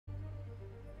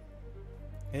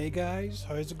Hey guys,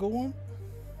 how's it going?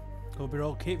 Hope you're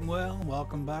all keeping well.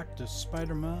 Welcome back to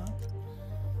Spider-Man.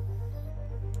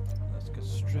 Let's get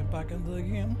straight back into the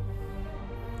game.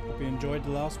 Hope you enjoyed the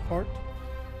last part.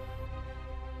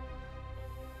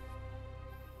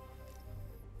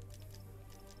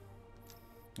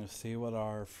 Let's see what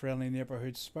our friendly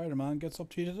neighborhood Spider-Man gets up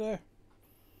to today.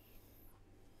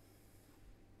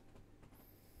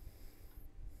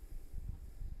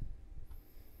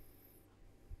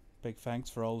 Big thanks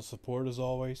for all the support as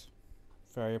always.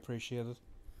 Very appreciated.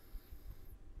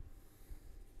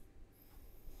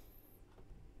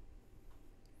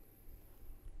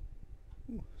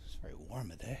 Ooh, it's very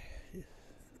warm today.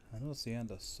 I know it's the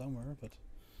end of summer, but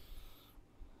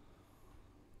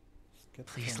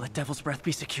please let Devil's Breath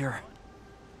be secure.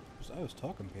 I was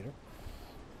talking, Peter.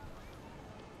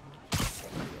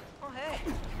 Oh, hey.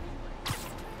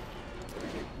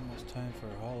 Almost time for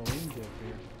a Halloween gift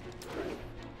here.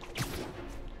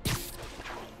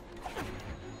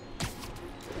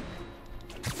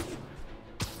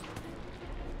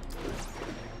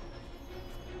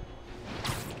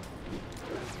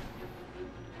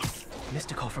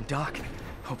 Missed a call from Doc.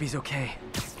 Hope he's okay.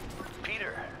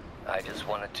 Peter, I just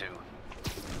wanted to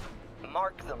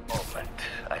mark the moment,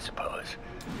 I suppose.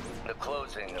 The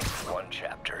closing of one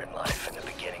chapter in life and the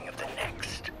beginning of the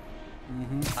next.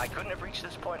 I couldn't have reached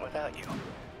this point without you.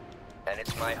 And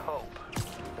it's my hope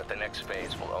that the next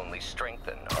phase will only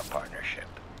strengthen our partnership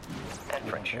and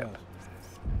friendship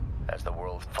as the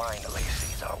world finally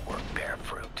sees our work bear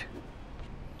fruit.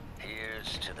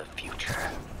 Here's to the future.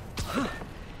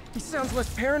 He sounds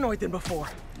less paranoid than before.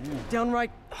 Downright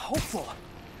hopeful.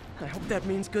 I hope that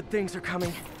means good things are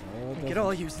coming. We could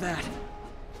all use that.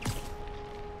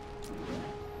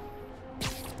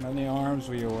 How many arms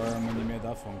were you wearing when you made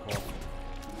that phone call?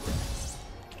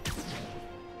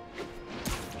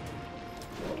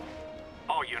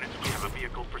 All units, we have a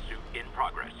vehicle pursuit in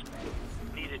progress.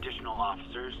 Need additional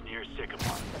officers near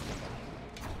Sycamore.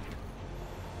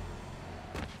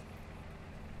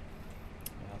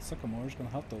 Yeah, Sycamore's gonna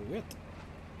have to wait.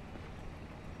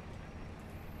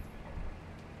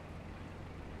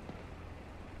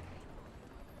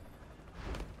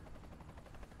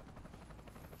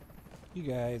 You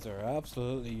guys are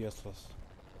absolutely useless.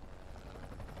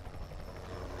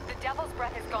 The Devil's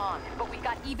Breath is gone, but we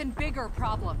got even bigger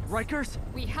problems. Rikers?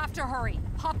 We have to hurry.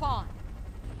 Hop on.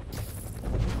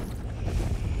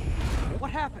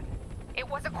 What happened? It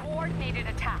was a coordinated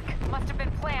attack. Must have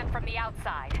been planned from the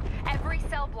outside. Every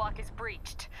cell block is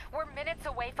breached. We're minutes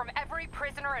away from every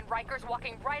prisoner and Rikers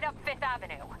walking right up Fifth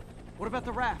Avenue. What about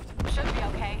the raft? Should be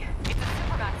okay. It's a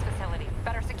Supermax facility.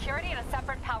 Better security and a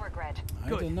separate power grid. I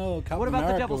didn't know Captain What about the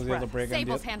America Devil's was able to Breath? break into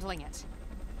Sable's it. handling it.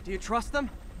 Do you trust them?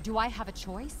 Do I have a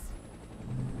choice?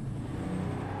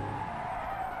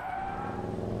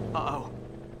 Uh-oh.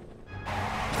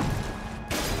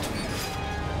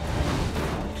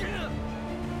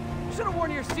 Should have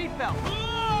worn your seatbelt.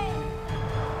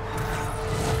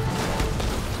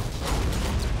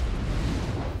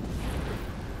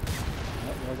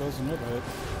 There goes the neighborhood.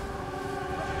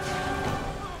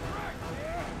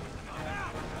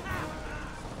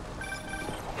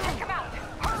 Take him out!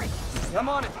 Hurry! I'm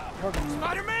on it.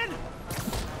 Spider-Man!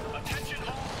 Attention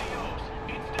all COs.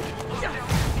 Institute lockdown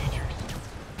procedures.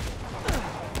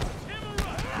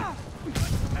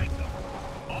 Take them.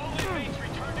 All inmates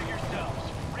return to your cells.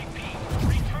 Repeat,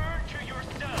 return to your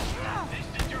cells. This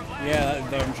is your last Yeah,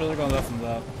 I'm sure they're gonna listen to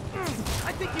that.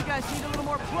 I think you guys need a little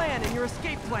more plan in your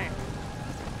escape plan.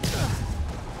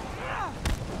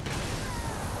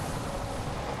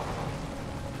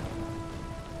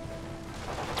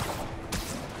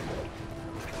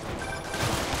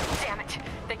 Damn it!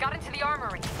 They got into the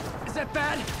armory. Is that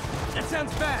bad? That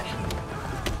sounds bad.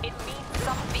 It means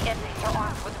some of the inmates are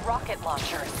armed with rocket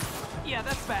launchers. Yeah,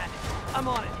 that's bad. I'm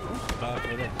on it. Back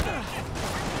with it.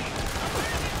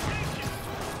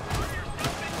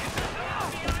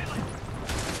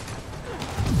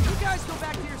 You guys go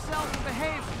back to your cells and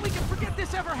behave. We can forget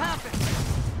this ever happened.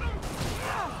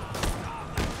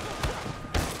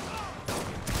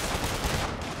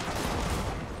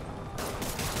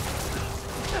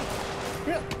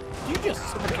 You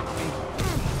just look at me.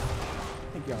 I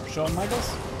think you are Shawn Michaels.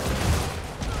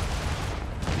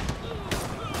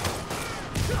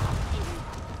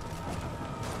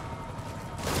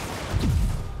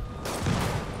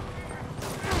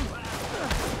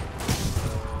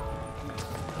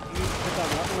 Put that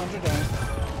rocket launcher down.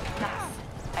 Nice.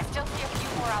 I still see a few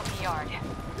more out in the yard.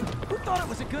 Who thought it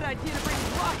was a good idea to bring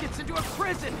rockets into a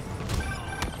prison?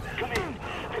 Come in.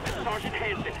 This is Sergeant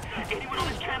Hansen. Anyone on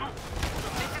this channel?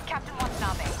 This is Captain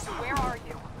Watanabe. Where are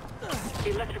you?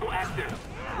 Electrical access.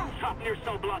 rooftop near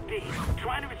cell block D,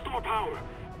 trying to restore power.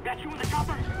 That you in the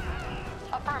chopper?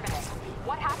 Affirmative.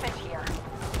 What happened here?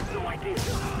 No idea.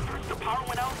 First the power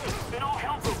went out, then all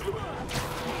hell broke loose.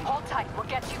 Hold tight. We'll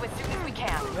get to you as soon as we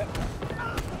can. Yep.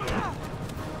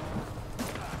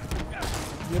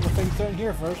 The other thing's down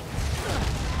here first.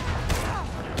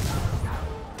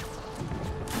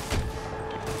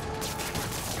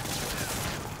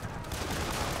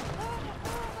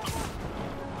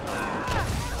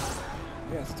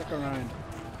 Yeah, stick around.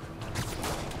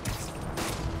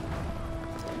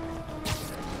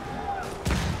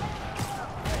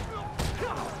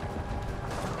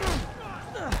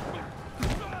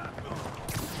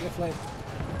 Get flame.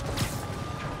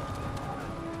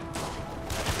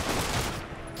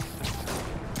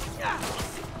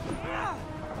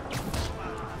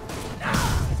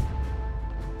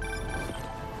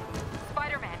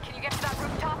 Spider-Man, can you get to that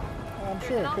rooftop? I'm There's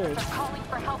sure an I could. officer calling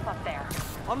for help up there.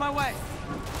 On my way.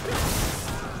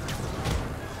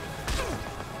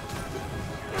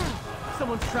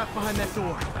 Someone's trapped behind that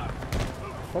door.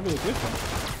 Probably a good one.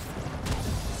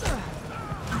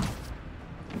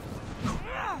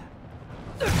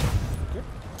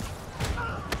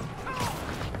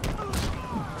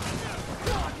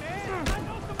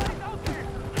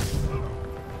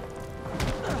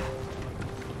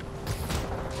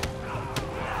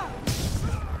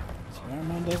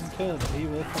 Spider-Man doesn't kill, but he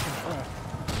will fucking try.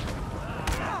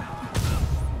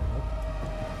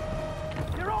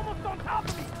 You're almost on top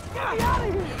of me! Get me out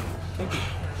of here!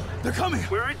 They're coming.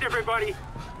 Where is everybody?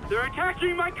 They're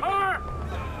attacking my car!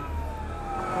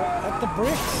 At the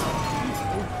bricks!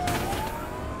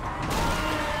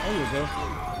 There you go.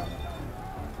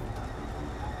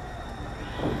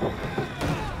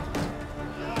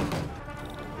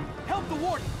 Help the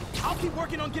warden. I'll keep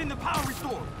working on getting the power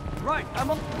restored. Right,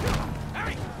 I'm on.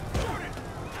 Hey! Jordan!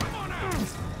 Come on out!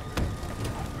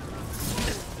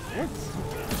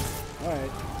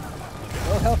 Alright.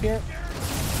 No help here.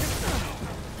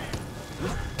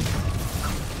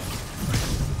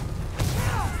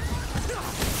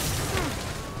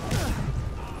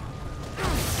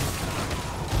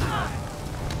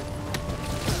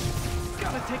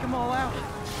 Gotta take them all out.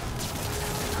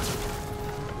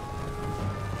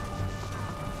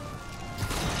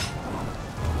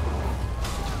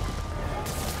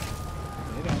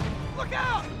 Look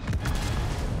out!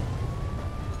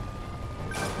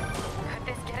 Could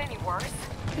this get any worse?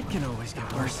 It can always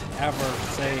get worse. Ever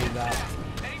say that.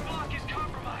 A block is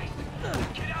compromised!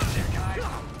 Get out of there, guys!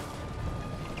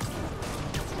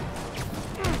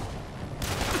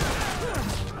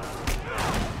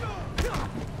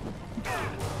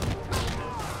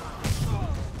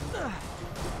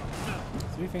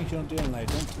 Three things you don't do in life.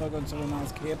 Don't plug on someone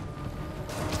else's cape.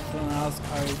 Don't ask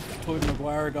how Tobey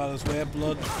Maguire got his web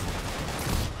blood.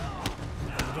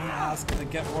 Don't ask if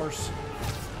it get worse.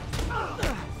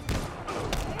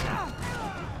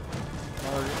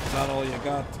 Or is that all you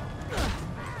got?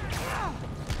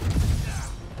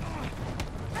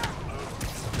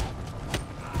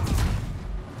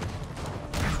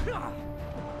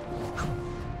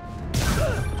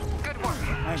 Good work.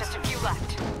 Thanks. Just a few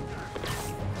left.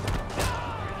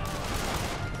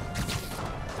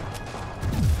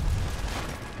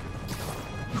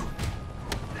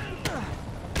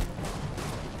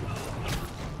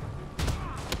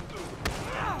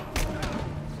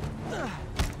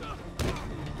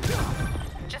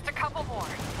 Just a couple more.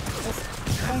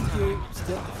 Thank you,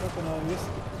 still fucking obvious.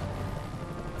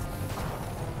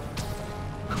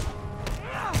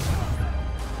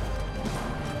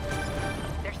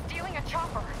 They're stealing a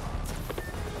chopper.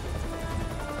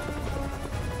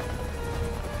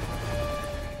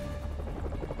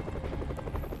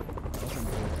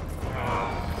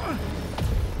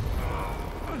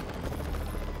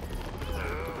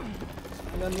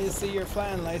 I'm gonna need to see your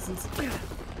flying license.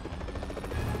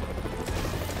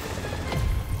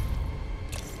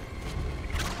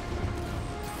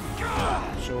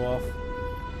 Show off.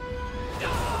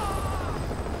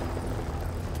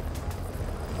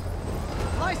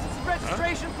 License and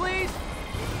registration, please.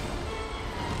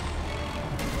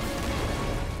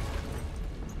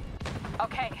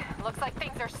 Okay, looks like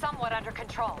things are somewhat under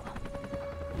control.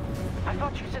 I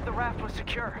thought you said the raft was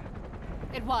secure.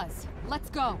 It was. Let's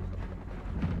go.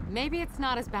 Maybe it's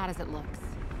not as bad as it looks.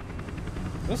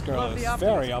 This girl Love is the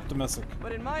optimism. very optimistic.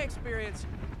 But in my experience,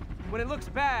 when it looks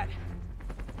bad,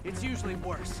 it's usually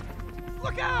worse.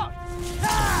 Look out!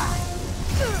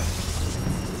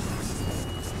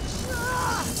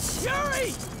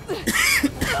 Yuri!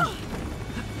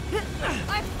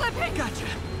 I'm slipping! Gotcha.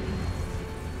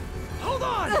 Hold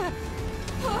on!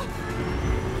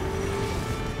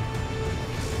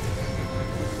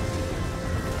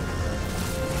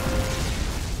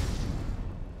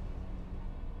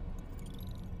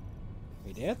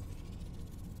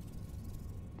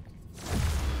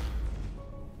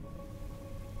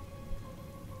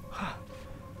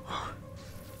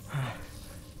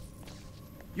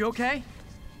 You okay?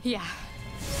 Yeah.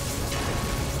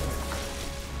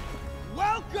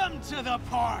 Welcome to the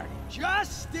party!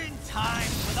 Just in time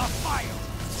for the fire!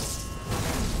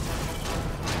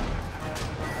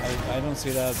 I don't see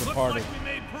that as a party. Looks like we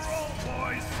made parole,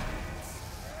 boys.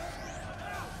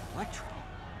 Electro?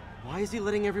 Why is he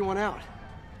letting everyone out?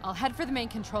 I'll head for the main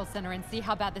control center and see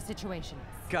how bad the situation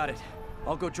is. Got it.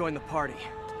 I'll go join the party.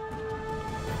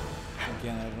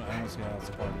 Again, I don't see how it's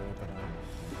a party. But,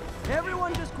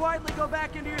 Everyone just quietly go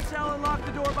back into your cell and lock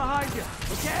the door behind you,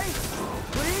 okay?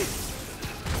 Please?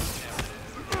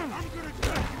 I'm gonna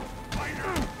get you,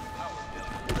 fighter.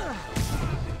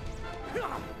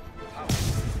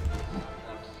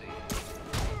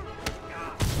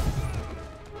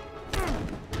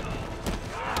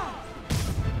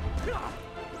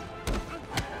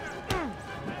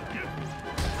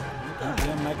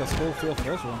 didn't make us full feel for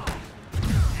this one.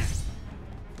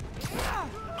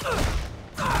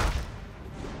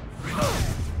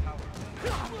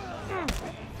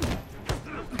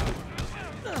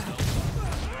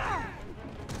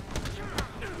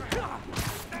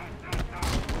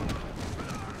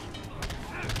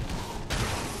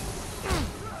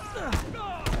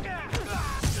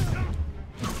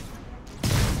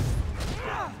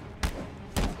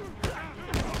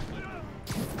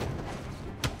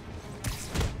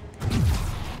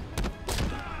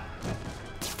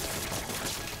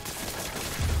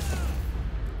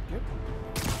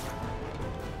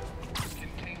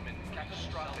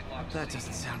 That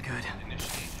doesn't sound good.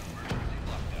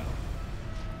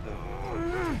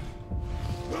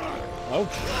 Oh,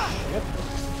 shit.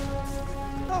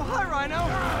 Oh, hi, Rhino!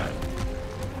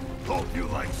 Hope you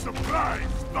like surprise,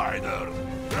 Spider.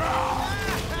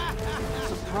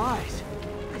 Surprise?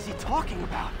 What is he talking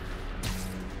about?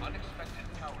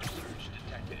 Unexpected power surge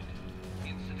detected.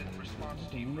 Incident response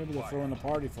team Maybe they're throwing a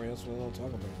party for you, that's what they'll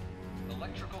talk about.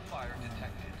 Electrical fire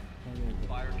detected.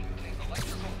 Fire contained.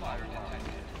 Electrical fire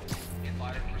detected.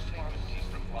 Fire response team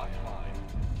required.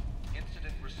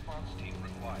 Incident response team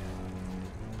required.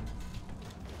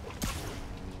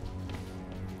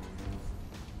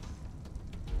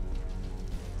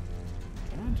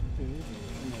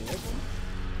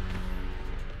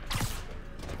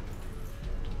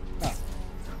 Ah.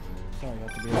 Sorry, I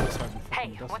have to be a little second. Hey,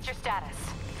 what's your status?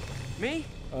 Me?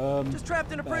 Just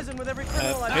trapped in a prison with every Peter.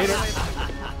 criminal I've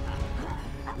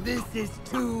This is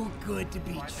too good to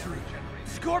be true.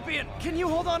 Scorpion, can you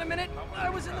hold on a minute? I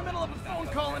was in the middle of a phone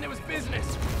call and it was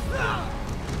business.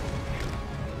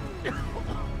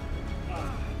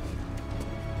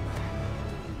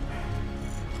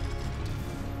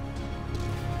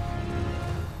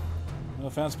 No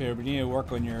offense, Peter, but you need to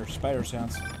work on your spider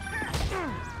sense.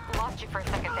 Lost you for a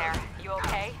second there. You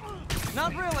okay?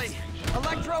 Not really.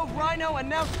 Electro, Rhino, and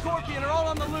now Scorpion are all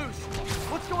on the loose.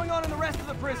 What's going on in the rest of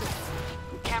the prison?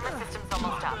 Camera system's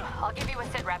almost up. I'll give you a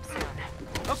sit rep soon.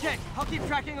 Okay, I'll keep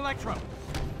tracking Electro.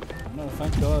 No,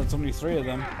 thank God it's only 3 of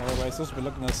them. Otherwise, this would be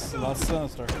looking a lot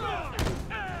sinister.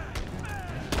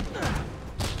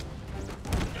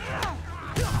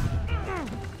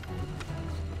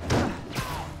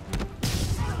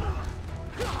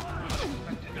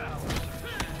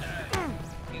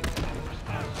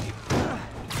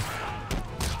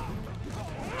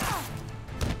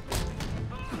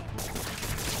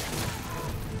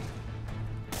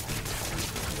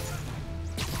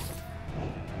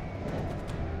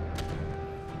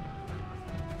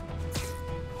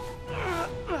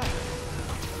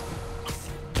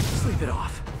 Sleep it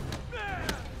off.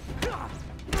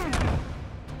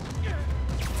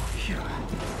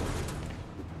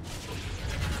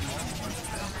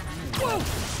 Whoa!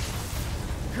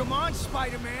 Come on,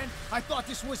 Spider-Man. I thought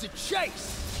this was a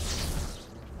chase.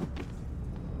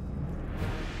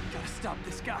 Gotta stop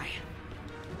this guy.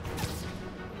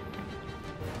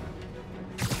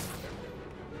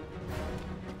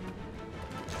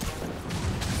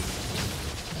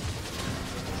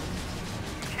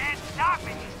 Can't stop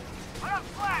me. But I'm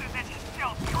flattered that you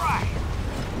still try.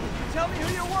 Tell me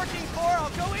who you're working for, I'll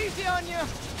go easy on you.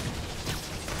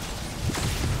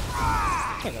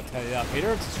 I'm not gonna tell you that,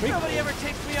 Peter. It's a street. Nobody ever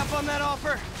takes me up on that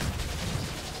offer.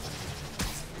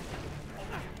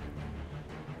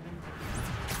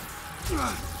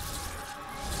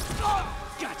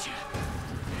 Gotcha.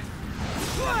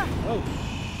 Oh,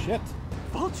 shit.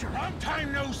 Vulture. Long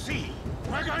time no see.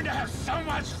 We're going to have so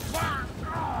much fun.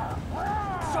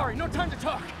 Sorry, no time to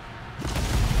talk.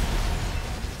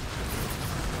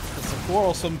 It's a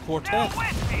quarrelsome quartet.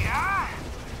 with me, huh?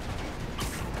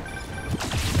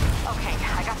 Okay,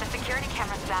 I got the security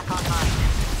cameras back online.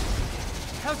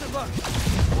 How's it look?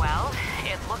 Well,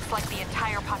 it looks like the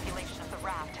entire population of the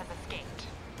Raft has escaped,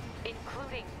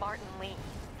 including including Martin Lee.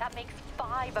 That makes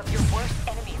 5 of your worst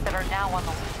enemies that are now on the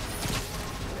list.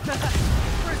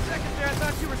 For a second there, I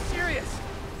thought you were serious.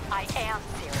 I am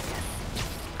serious.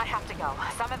 I have to go.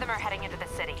 Some of them are heading into the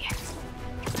city.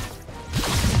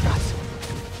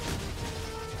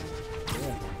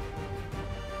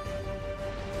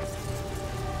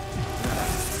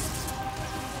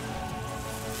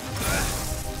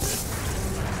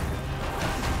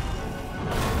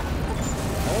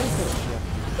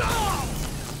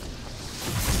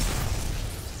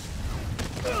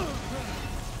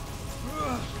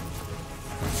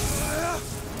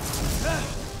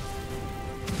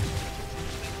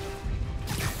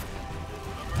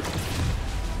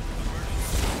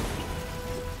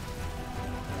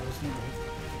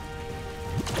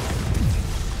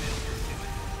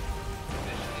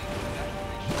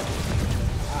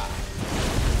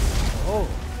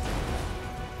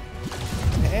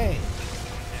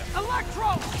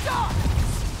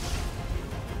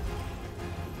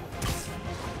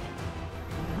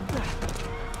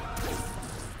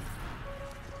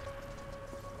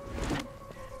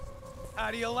 How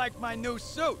do you like my new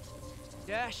suit?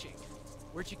 Dashing.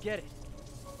 Where'd you get it?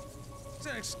 It's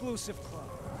an exclusive club.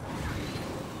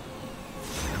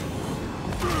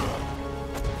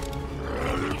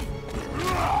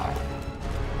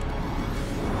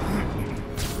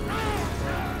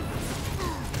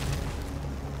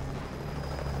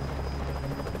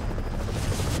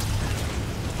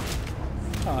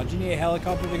 Oh, do you need a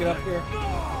helicopter to get up here?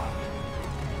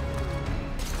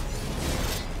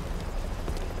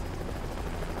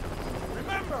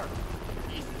 Remember,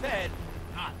 he said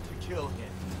not to kill him.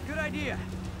 Good idea.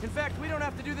 In fact, we don't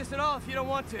have to do this at all if you don't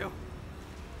want to.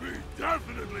 We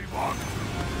definitely want to.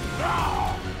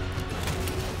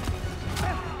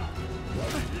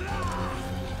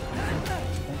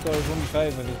 Don't go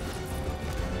 25 of it.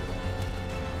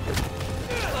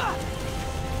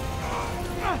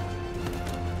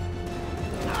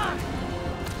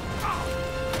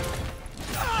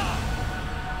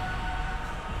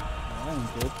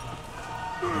 Good.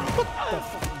 What the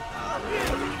fuck?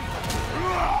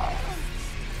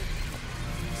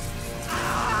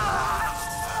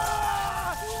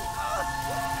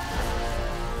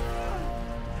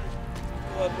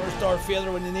 Blood burst Darth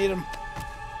Vader when you need him.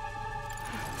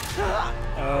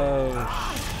 Oh.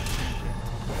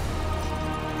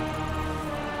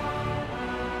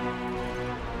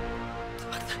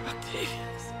 Doctor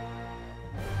Octavius.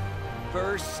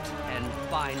 First and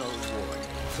final warning.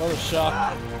 What a shock.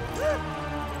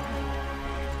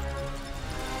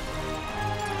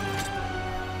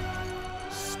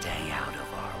 Stay out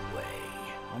of our way.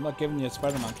 I'm not giving you a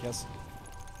Spider-Man kiss.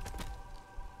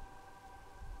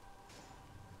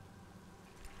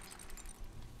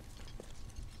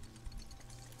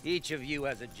 Each of you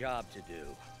has a job to do.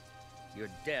 Your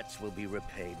debts will be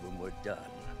repaid when we're done.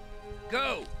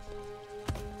 Go!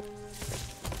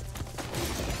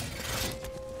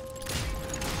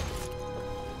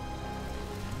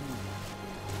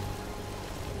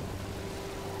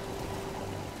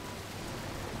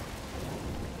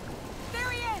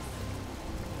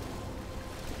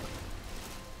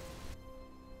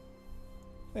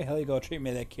 The hell you go treat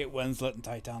me like Kate Winslet in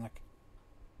Titanic.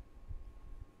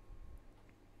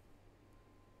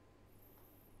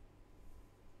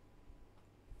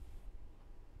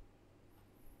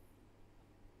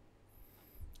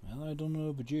 Well, I don't know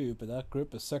about you, but that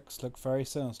group of 6 look very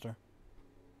sinister.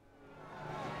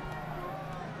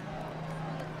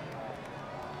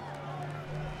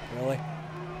 Really?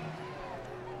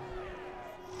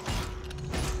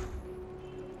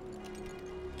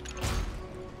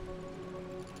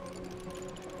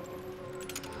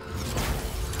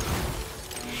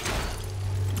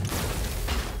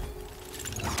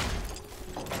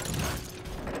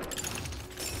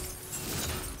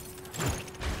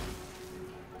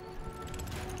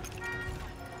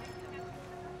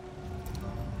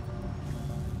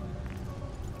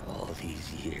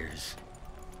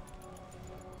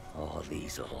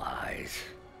 Lies.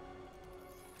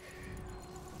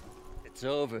 It's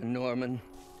over, Norman.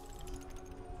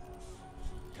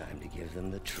 Time to give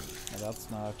them the truth. No, that's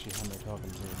not actually who they're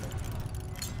talking to.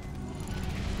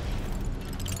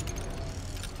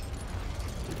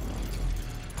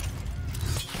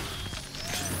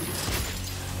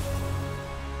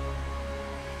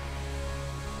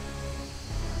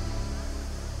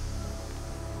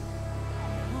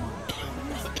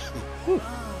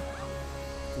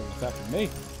 After me.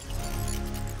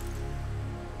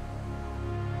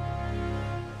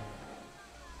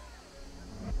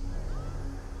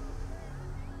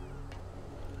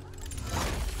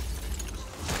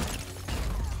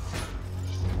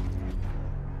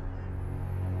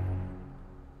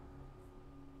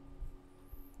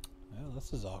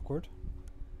 This is awkward.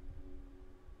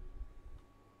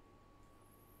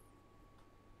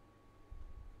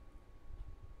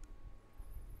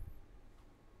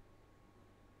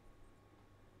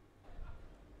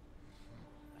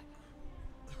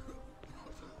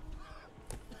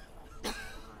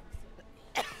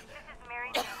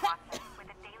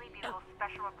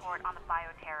 Report on the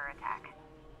bioterror attack.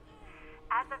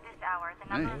 As of this hour, the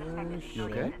number of infected You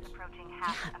okay? is approaching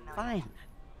half a million. Fine.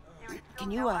 There is Can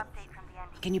still you, no update from the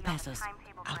NDC can you on pass the those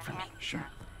timetable out for me? enhanced Sure.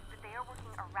 cure, but they are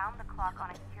working around the clock on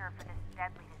a cure for this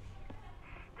deadly disease.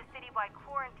 The citywide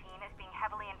quarantine is being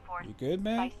heavily enforced You good,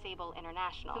 man? by Sable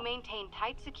International, who maintain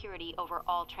tight security over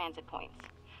all transit points.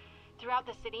 Throughout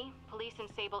the city, police and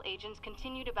Sable Agents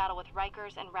continue to battle with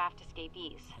Rikers and Raft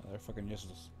escapees. They're fucking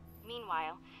useless.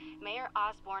 Meanwhile, Mayor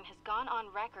Osborn has gone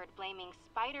on record blaming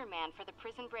Spider-Man for the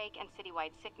prison break and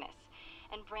citywide sickness,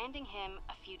 and branding him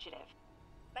a fugitive.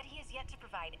 But he has yet to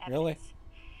provide evidence. Really?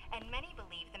 And many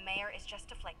believe the mayor is just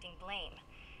deflecting blame,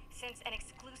 since an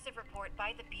exclusive report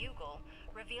by the Bugle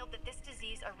revealed that this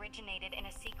disease originated in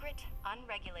a secret,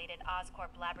 unregulated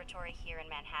Oscorp laboratory here in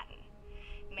Manhattan.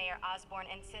 Mayor Osborn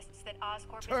insists that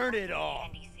Oscorp Turn is it off.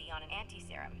 working with NDC on an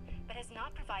anti-serum, but has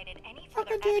not provided any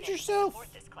further Fucking do it evidence to yourself.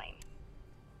 support this claim.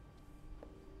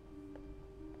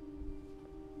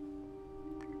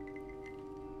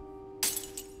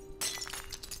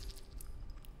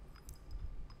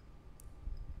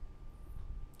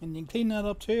 And you can clean that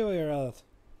up too while you're at it.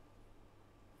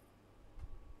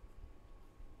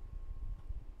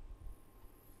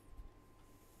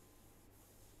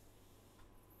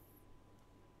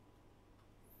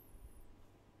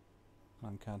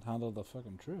 Man can't handle the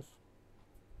fucking truth.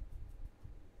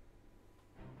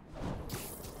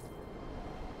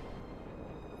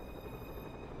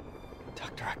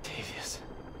 Doctor Octavius.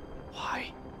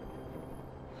 Why?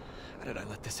 How did I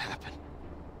let this happen?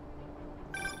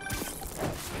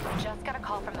 Just got a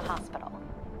call from the hospital.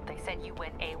 They said you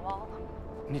went AWOL.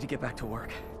 Need to get back to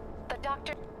work. The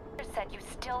doctor said you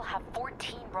still have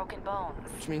 14 broken bones.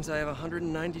 Which means I have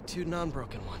 192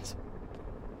 non-broken ones.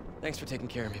 Thanks for taking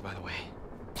care of me, by the way.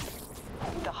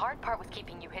 The hard part was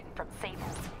keeping you hidden from Sable.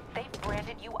 They've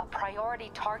branded you a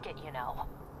priority target, you know.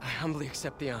 I humbly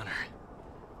accept the honor.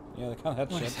 Yeah, they can't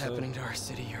have What shit, is happening to our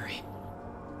city, Yuri?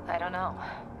 I don't know.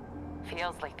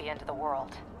 Feels like the end of the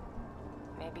world.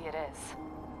 Maybe it is.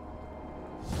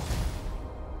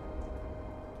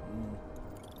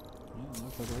 Yeah,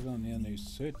 looks like we're gonna need a new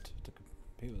suit to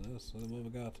compete with this. What have we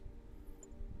got?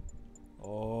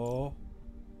 Oh.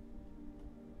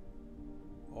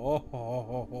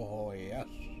 Oh, yes.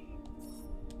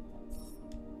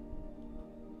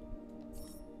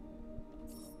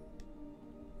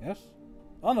 Yes?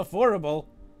 Unaffordable?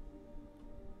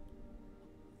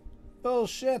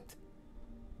 Bullshit!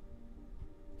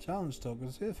 Challenge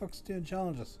tokens? Who the fuck's doing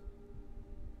challenges?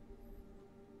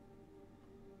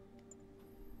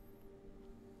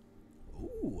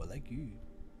 Ooh, I like you.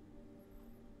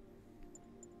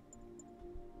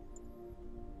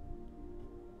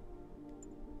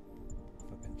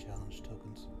 Fucking challenge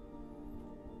tokens.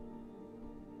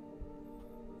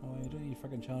 Oh, you don't need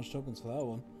fucking challenge tokens for that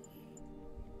one.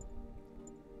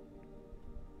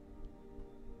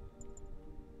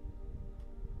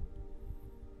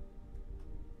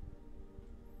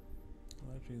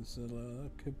 Actually,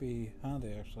 that could be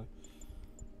handy, actually.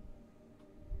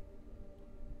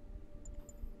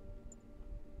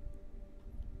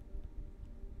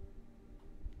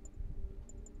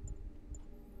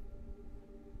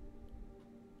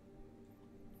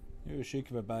 Maybe she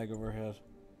could have a bag over her head.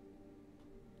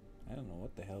 I don't know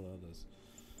what the hell that is.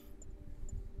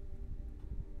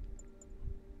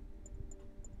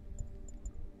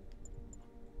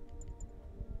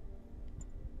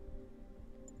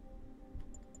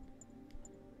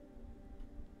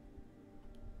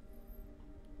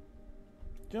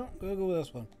 Don't go with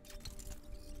this one.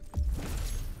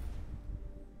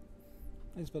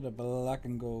 Nice bit of black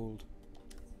and gold.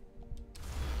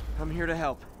 I'm here to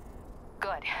help.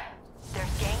 Good.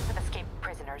 There's gangs of escaped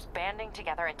prisoners banding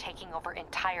together and taking over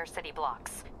entire city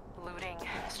blocks. Looting,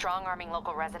 strong-arming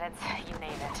local residents, you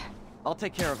name it. I'll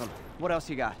take care of them. What else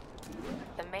you got?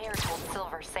 The mayor told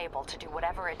Silver Sable to do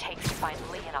whatever it takes to find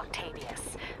Lee and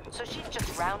Octavius. So she's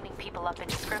just rounding people up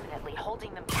indiscriminately,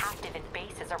 holding them captive in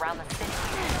bases around the city.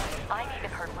 I've even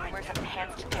heard rumors of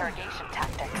enhanced interrogation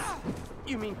tactics.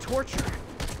 You mean torture?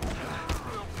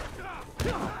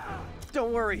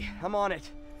 Don't worry, I'm on it.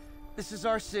 This is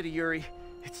our city, Yuri.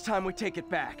 It's time we take it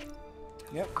back.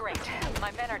 Yep. Great.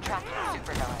 My men are tracking the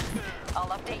supervillains. I'll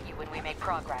update you when we make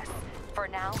progress. For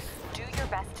now, do your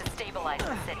best to stabilize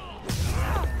the city.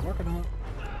 Working on it.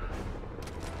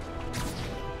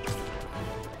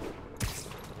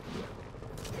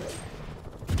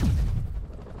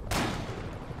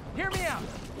 Yeah,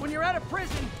 when you're out of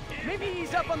prison, maybe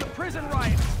ease up on the prison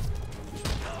riots.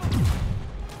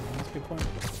 That's a good point.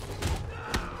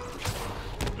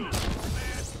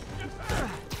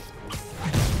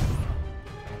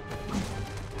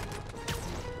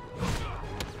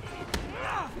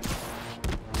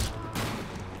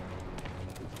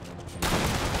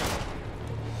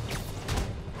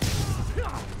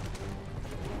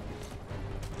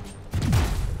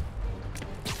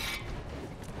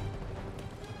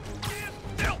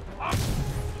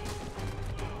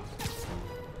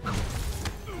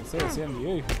 It's the end of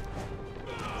you.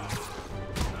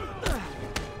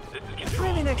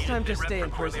 Maybe next time just stay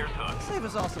in prison. Save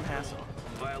us all some hassle.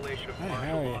 Violation of Hey, Martial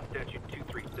how are Law you? Statute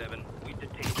 237. We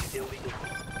detained illegal.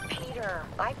 Peter,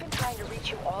 I've been trying to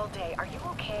reach you all day. Are you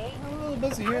okay? I'm a little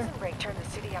busy here. Prison break turned the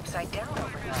city upside down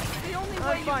overnight. The only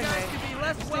way you guys could be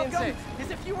less welcome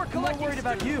is if you were collecting worried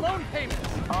about you. loan payments.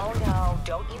 Oh no,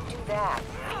 don't you do that.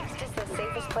 East is the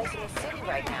safest place in the city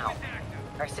right now.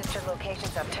 Our sister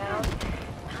locations uptown,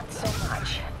 not so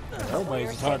much. Everybody's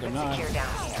We're a safe target and now. secure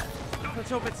down here. Let's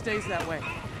hope it stays that way.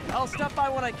 I'll stop by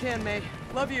when I can, May.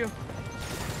 Love you.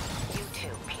 You too,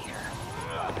 Peter.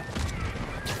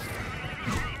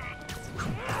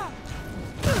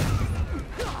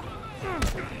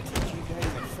 You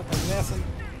guys are fucking messing.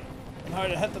 And hard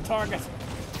to hit the target.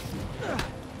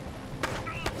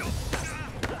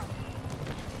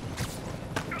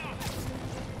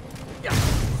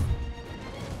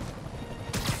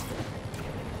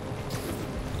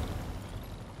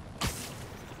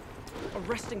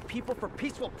 Arresting people for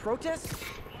peaceful protests?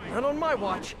 Not on my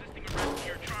watch.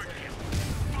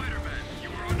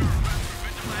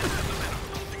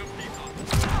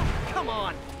 Come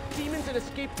on! Demons and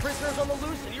escaped prisoners on the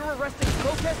loose, and you're arresting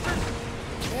protesters?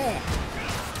 Yeah.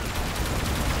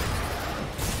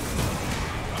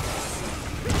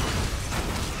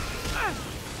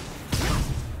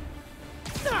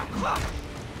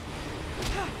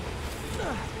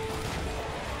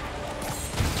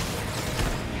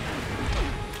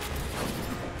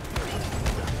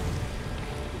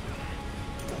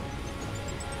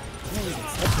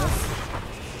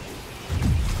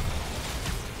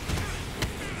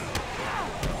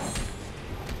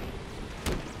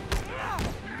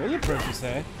 Bulletproof, you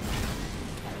say?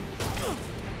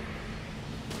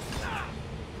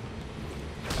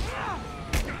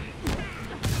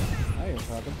 Now you're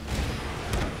talking.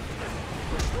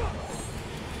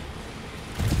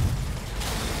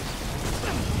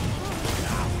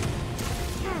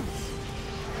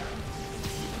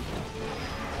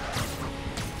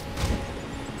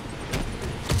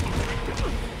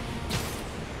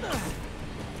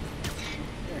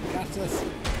 Here, got this.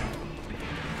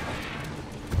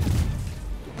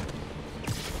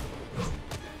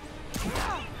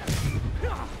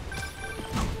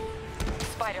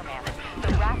 Spider-Man, the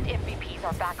Raft MVPs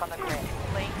are back on the grid,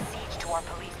 laying siege to our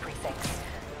police precincts.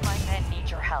 My men need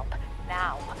your help.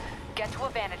 Now. Get to a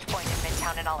vantage point in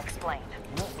Midtown and I'll explain.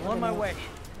 On my way.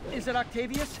 Is it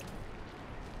Octavius?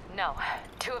 No,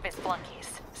 2 of his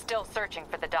flunkies. Still searching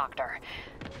for the doctor.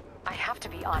 I have to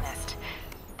be honest.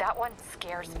 That one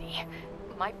scares me.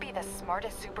 Might be the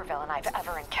smartest supervillain I've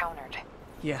ever encountered.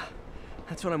 Yeah,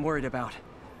 that's what I'm worried about.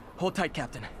 Hold tight,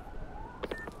 Captain.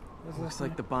 Looks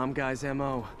like the bomb guy's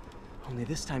MO. Only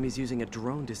this time he's using a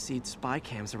drone to seed spy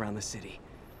cams around the city.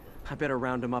 I better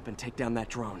round him up and take down that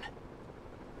drone.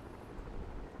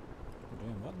 We're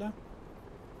doing what now?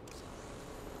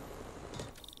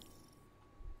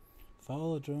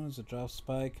 Follow the drones that drop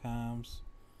spy cams.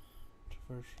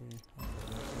 Traversary.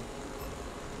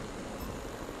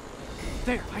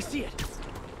 There, I see it.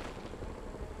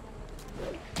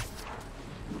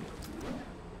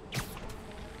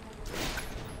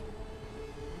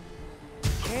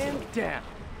 Hand down.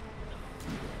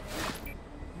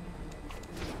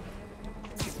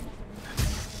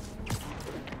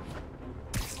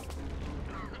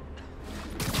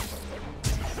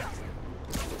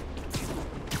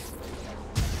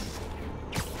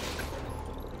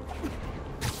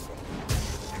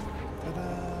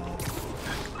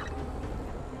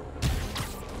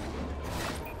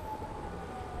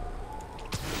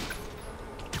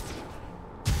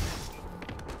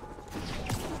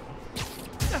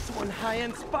 That's one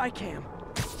high-end spy cam.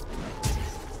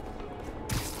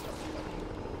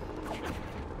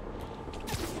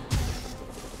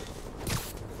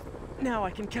 Now I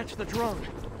can catch the drone.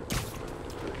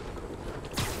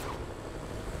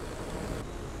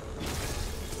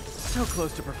 So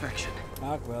close to perfection.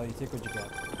 Well, you take what you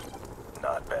got.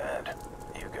 Not bad.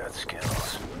 You got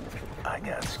skills. I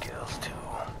got skills too.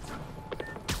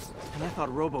 And I thought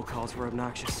robocalls were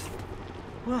obnoxious.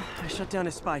 Well, I shut down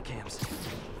his spy cams.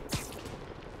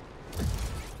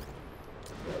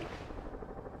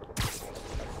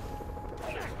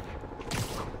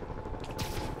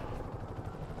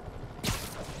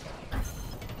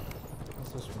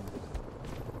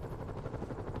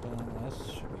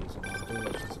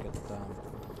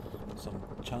 some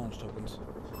challenge tokens.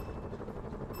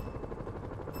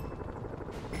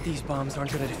 These bombs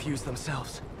aren't gonna defuse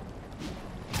themselves.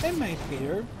 They might,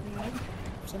 Peter. You know,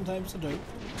 sometimes they do.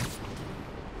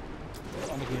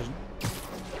 On occasion.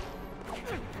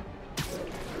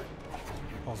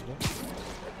 Possibly.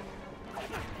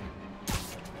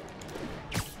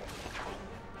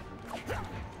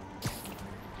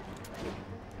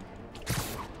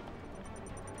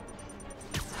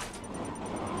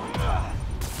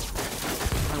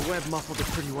 My web muffled it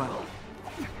pretty well.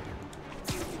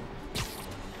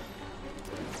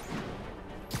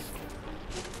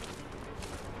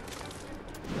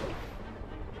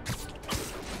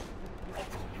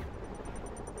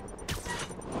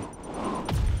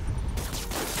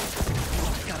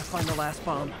 Find the last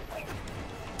bomb.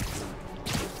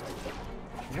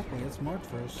 Okay, it's marked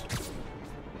first.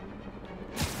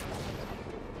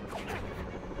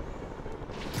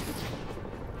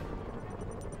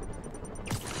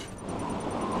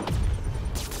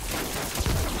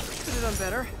 Could have done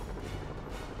better.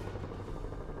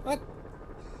 What?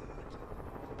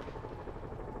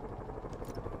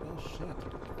 Oh shit.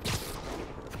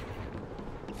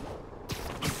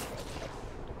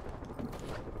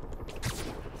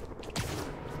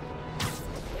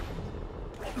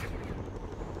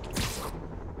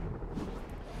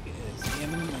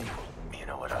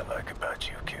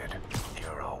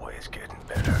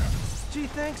 Gee,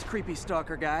 thanks, creepy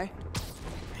stalker guy.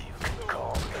 You can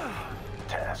call me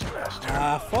Taskmaster.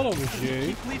 I thought it was you.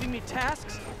 Keep leaving me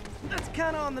tasks? That's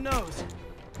kinda on the nose.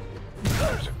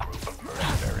 There's a group of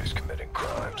mercenaries committing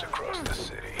crimes across the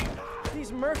city.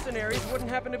 These mercenaries wouldn't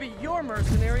happen to be your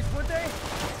mercenaries, would they?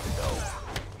 No.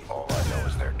 All I know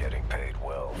is they're getting paid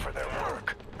well for their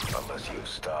work. Unless you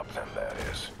stop them, that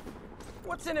is.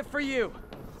 What's in it for you?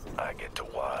 I get to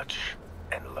watch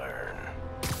and learn.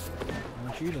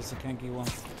 Aren't you just a kinky one?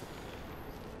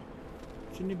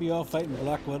 Shouldn't you be all fighting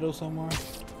Black Widow somewhere?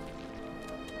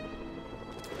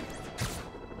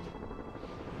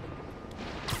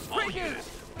 Great news!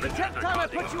 The 10th time I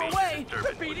put you away,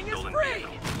 the beating is free!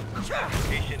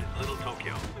 Location is Little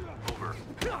Tokyo. Over.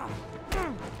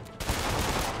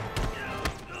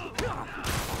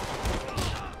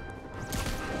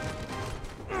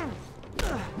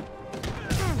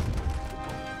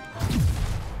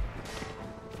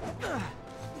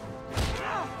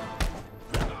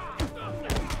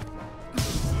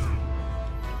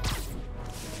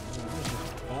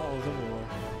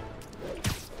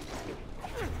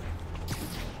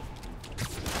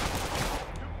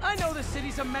 I know the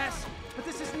city's a mess, but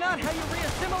this is not how you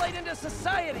re-assimilate into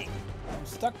society! I'm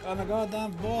stuck on a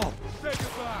goddamn ball. Say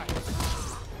goodbye.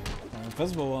 An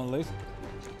invisible one, at least.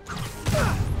 I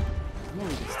know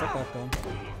we can stick that gun.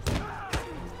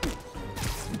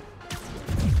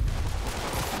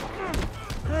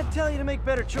 I'd tell you to make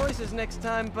better choices next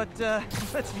time, but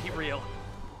let's be real.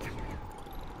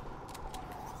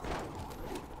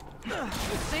 The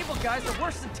Sable guys are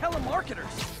worse than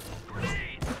telemarketers.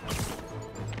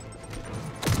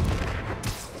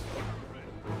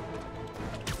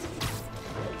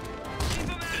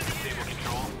 Sable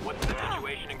Control, what's the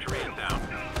situation in Koreatown?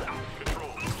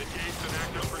 Control, engaged in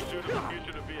active pursuit of a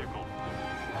fugitive vehicle.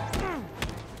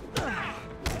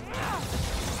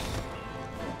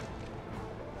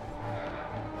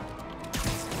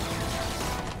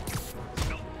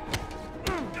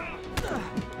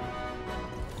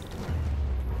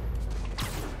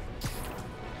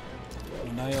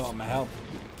 Now you want my help.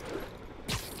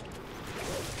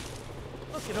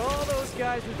 Look at all those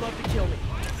guys who'd love to kill me.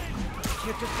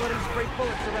 Can't just let them spray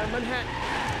bullets around Manhattan.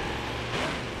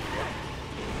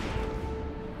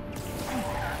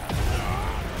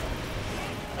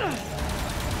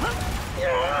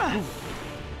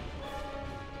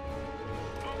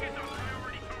 Focus on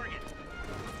priority targets.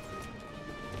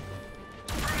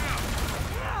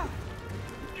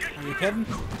 Are you kidding?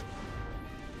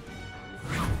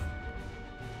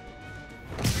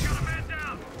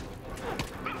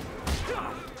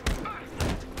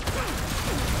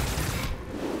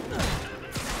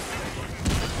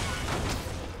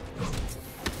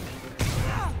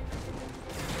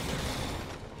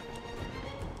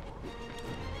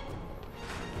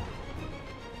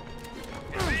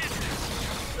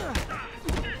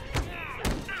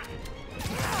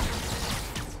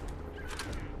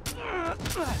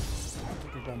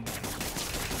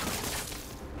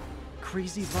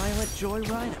 Crazy violent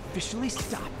joyride officially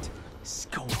stopped.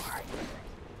 Score.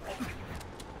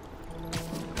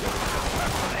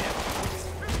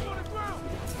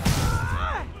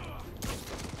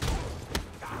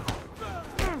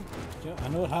 Yeah, I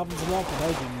know it happens a lot, but I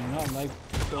didn't. Not like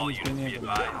All always units being be able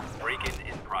to. advised, break-in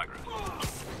in progress.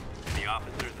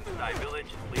 Nearby village,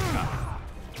 please come.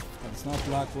 It's not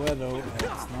Black Widow. It's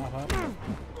not happening.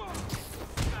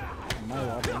 On my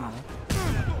watch, anyway.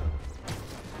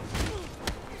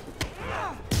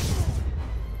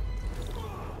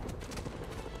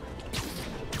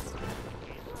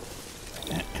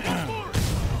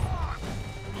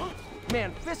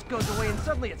 Man, Fisk goes away and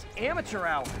suddenly it's amateur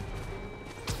hour.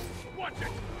 Watch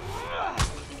it!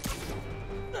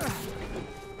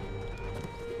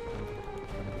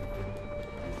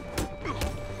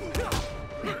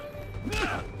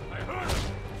 I heard him!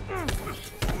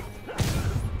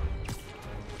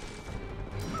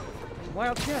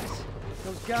 Wild guess.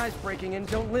 Those guys breaking in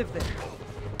don't live there.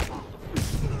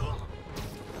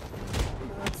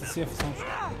 Let's see if it's on.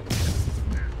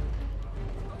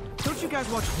 Don't you guys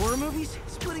watch horror movies?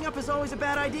 Splitting up is always a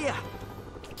bad idea.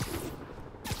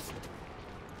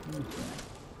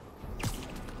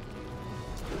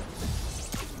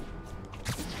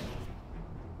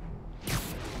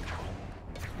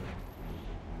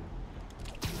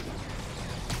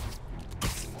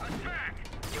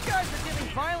 You guys are giving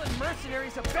violent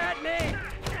mercenaries a bad name.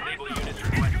 Sable units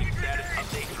requesting status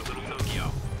update for Little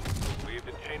Tokyo. We have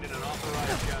detained an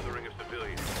unauthorized gathering of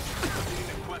civilians. Proceeding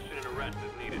to question and arrest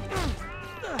as needed.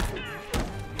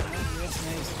 Yes,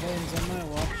 nice planes on my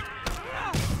watch.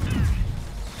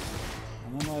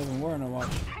 And I'm not even wearing a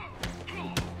watch.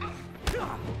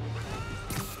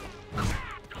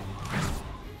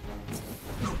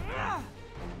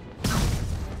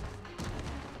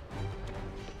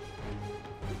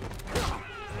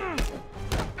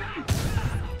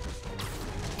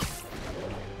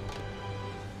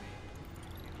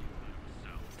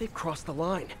 They've crossed the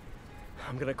line.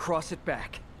 I'm gonna cross it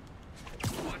back.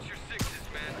 Watch your sixes,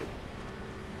 man.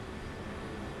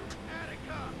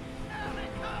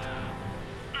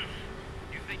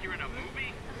 You think you're in a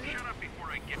movie? Shut up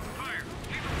before I get fired.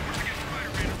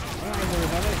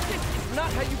 This is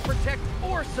not how you protect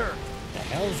or serve. The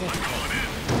hell is that?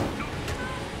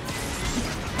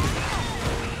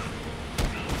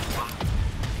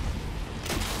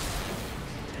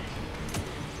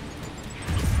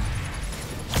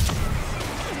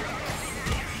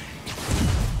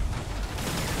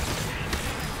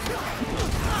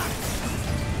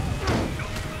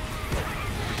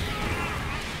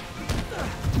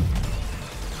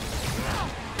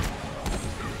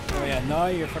 Oh yeah, now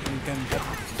you're fucking getting your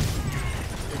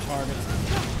targets.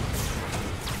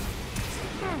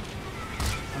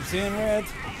 I'm seeing red.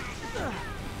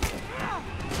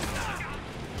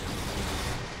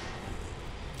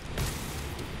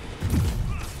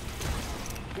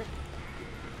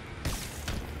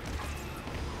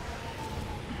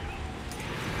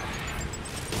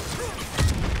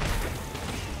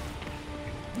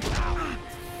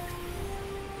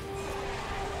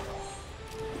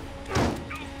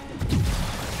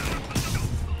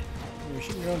 You're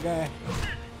shooting your own guy.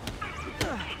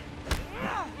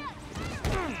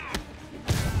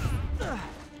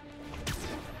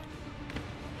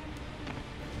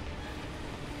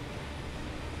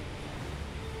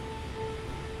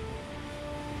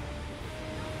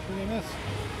 What did I miss?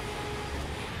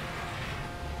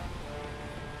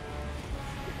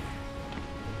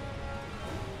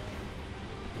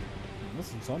 I'm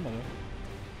missing somebody.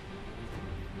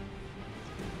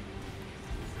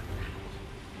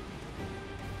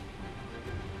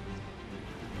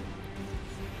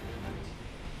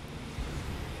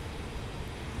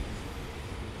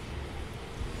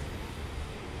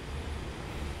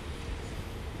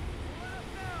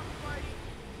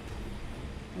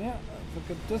 Yeah, if I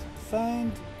could just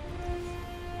find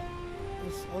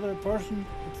this other person,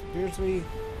 it appears to be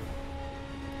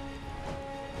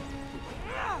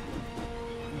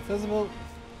invisible.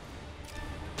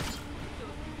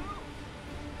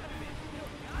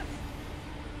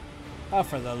 Ah,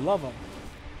 for the love of...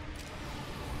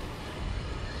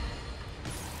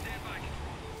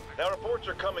 Now reports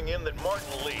are coming in that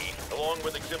Martin Lee, along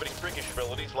with exhibiting freakish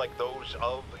abilities like those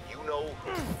of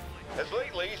you-know-who, has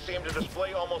lately seemed to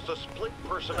display almost a split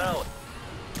personality.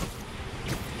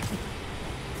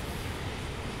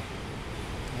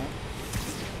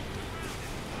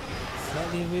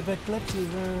 Slightly a wee bit glitchy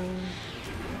there.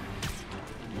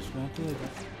 Just not good.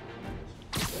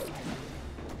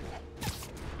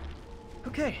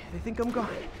 Okay, they think I'm gone.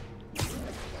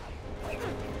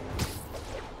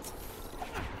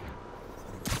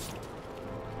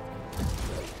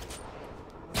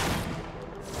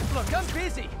 Look, I'm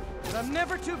busy, but I'm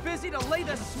never too busy to lay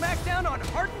the smackdown on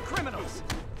hardened criminals.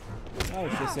 Oh,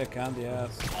 she said candy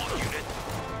ass. All units,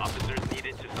 officers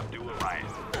needed to subdue a riot.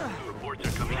 Reports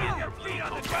are coming in from Little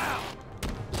Tokyo.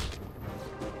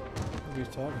 Who's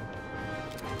talking?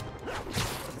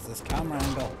 It's this camera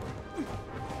angle.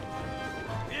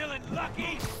 Feeling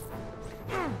lucky?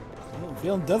 Oh, I'm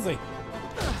feeling dizzy.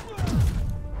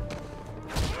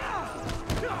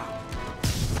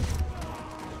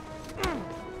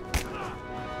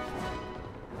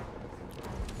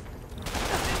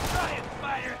 Try it,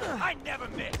 Spider! I never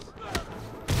miss!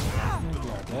 Maybe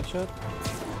our dead shot.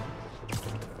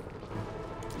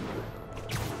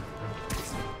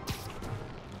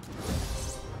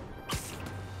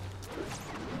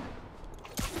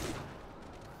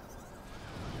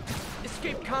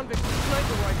 Escaped convict with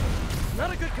sniper rifle.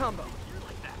 Not a good combo. You're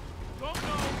like that. Don't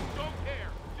know, don't care.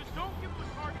 Just don't give him a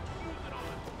target to use it on.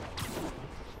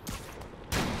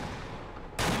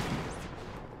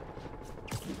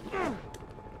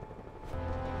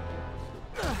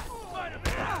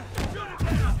 Spider-Man! Shoot it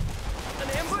down! An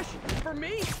ambush? For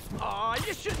me? Aw,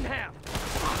 you shouldn't have.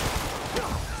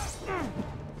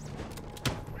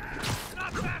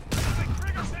 Not fast enough,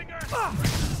 trigger finger!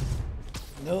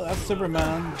 No, that's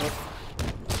Superman, but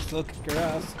still kick your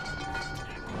ass.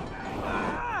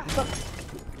 Did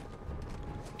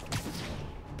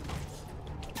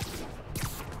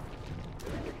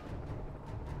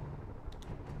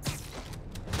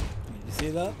you see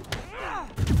that?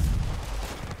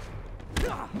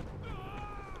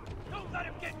 Don't let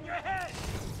him get in your head!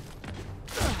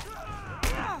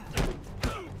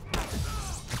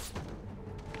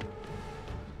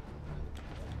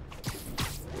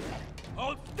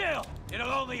 Hold still!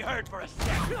 It'll only hurt for a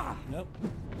second. Nope.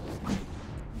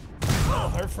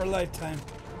 Oh, hurt for a lifetime.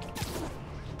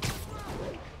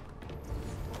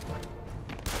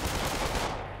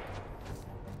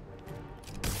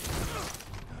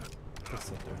 Just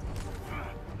sit there.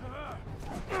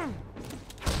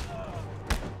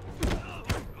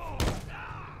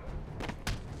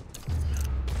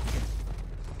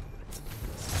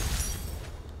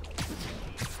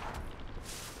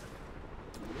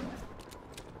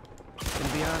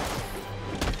 Gonna be honest.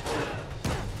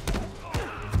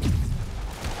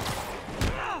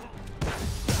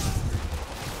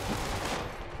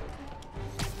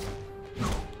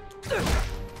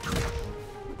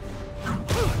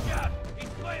 Look out! He's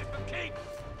playing for keeps!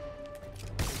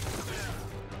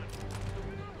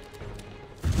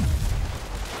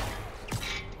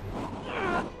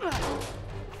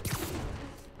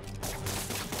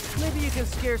 Maybe you can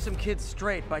scare some kids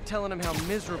straight by telling them how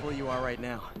miserable you are right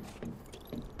now.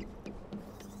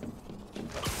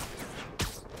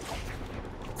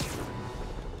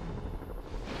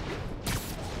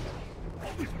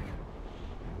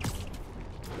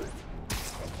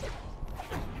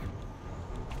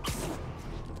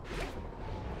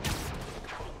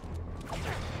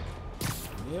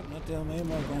 Yep, not dealing me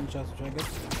more gunshots to try to get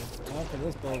off of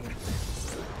this building.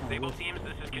 Sable teams,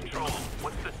 this is Control.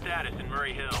 What's the status in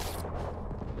Murray Hill?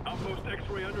 Outpost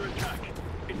X-ray under attack.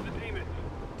 It's the demons.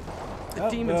 The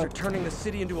demons are turning the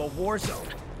city into a war zone.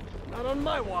 Not on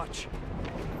my watch.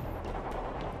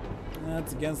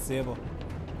 That's against Sable.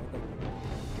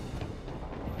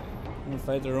 They're gonna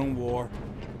fight their own war.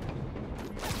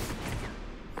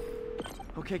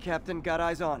 Okay, Captain, got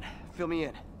eyes on. Fill me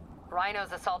in.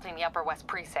 Rhino's assaulting the Upper West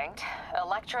Precinct.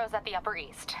 Electro's at the Upper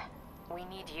East. We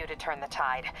need you to turn the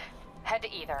tide. Head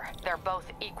to either. They're both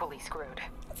equally screwed.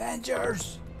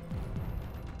 Avengers!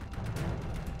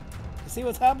 You see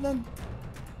what's happening?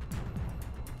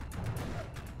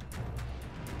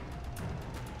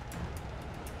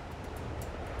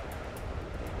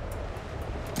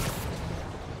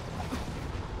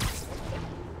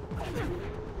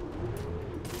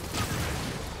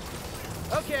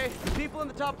 Okay, the people in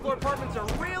the top floor apartments are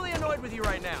really annoyed with you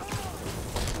right now.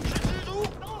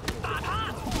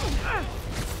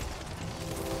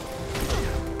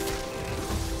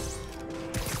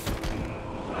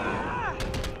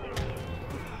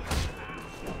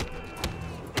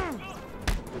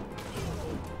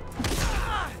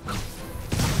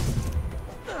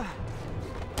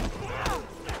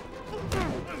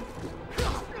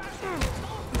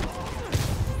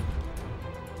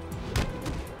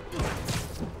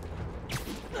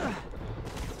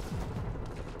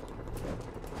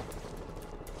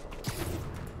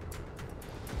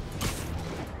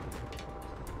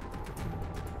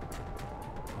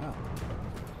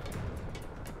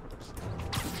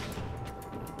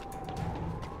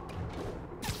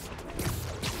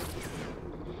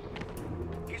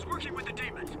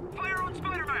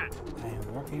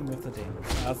 With the demons.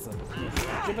 That's the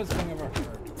stupidest thing I've ever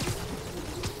heard.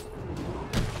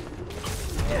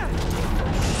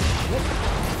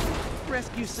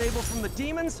 Rescue Sable from the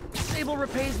demons. Sable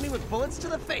repays me with bullets to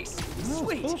the face.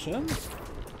 Sweet. Bullshit.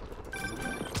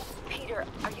 Peter,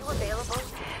 are you available?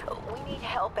 We need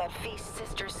help. help at Feast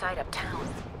Sisters site uptown.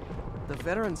 The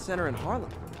Veterans Center in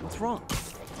Harlem. What's wrong?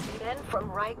 Men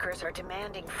from Rikers are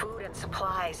demanding food and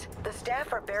supplies. The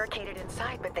staff are barricaded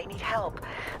inside, but they need help.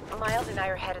 Miles and I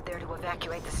are headed there to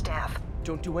evacuate the staff.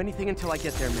 Don't do anything until I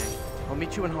get there, May. I'll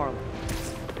meet you in Harlem.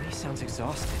 He sounds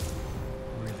exhausted.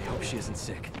 I really hope she isn't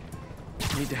sick.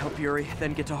 Need to help Yuri,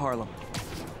 then get to Harlem.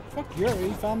 Fuck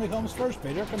Yuri, family comes first,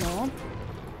 Peter, come on.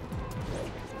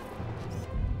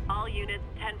 All units,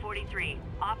 1043.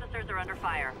 Officers are under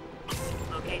fire.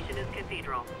 Location is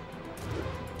Cathedral.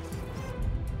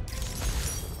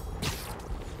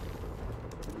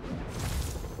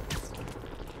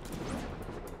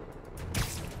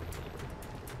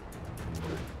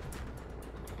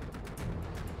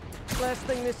 Last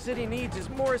thing this city needs is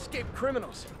more escaped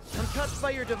criminals. I'm touched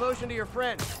by your devotion to your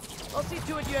friend. I'll see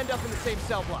to it you end up in the same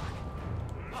cell block.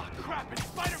 Oh, crap, it's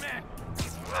Spider-Man!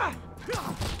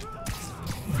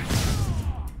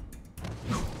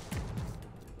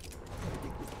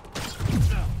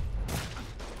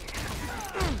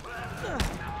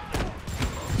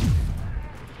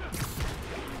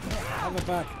 Have it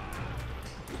back.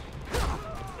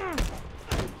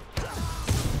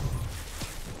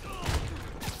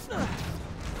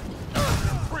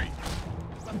 Free!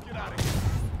 Let's get out of here.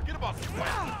 Forget about the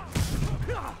fight.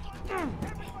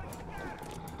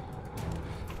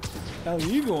 Hell,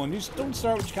 you going? You just don't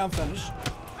start what you can't finish.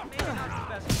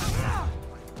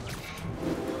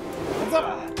 What's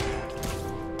up?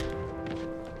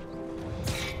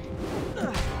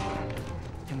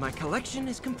 And my collection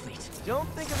is complete. Don't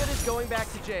think of it as going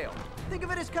back to jail. Think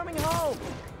of it as coming home.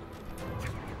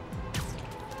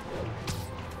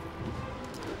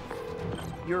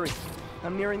 Yuri,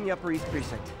 I'm nearing the Upper East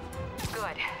Precinct.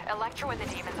 Good. Electro and the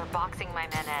demons are boxing my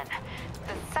men in.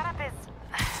 The setup is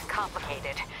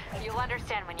complicated. You'll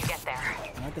understand when you get there.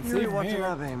 I can Yuri see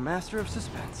Watanabe, master of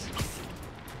suspense.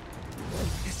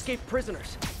 Escaped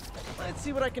prisoners. Let's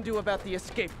see what I can do about the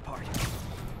escape part.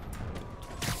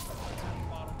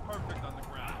 Bottle perfect on the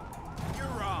ground.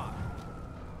 You're on.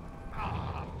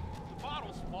 Ah, the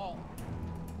bottle's small.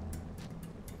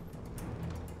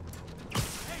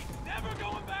 Hey, never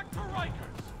going back to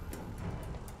Rikers.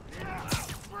 Yeah,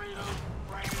 freedom,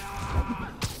 freedom.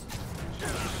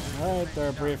 Alright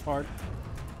there, Braveheart.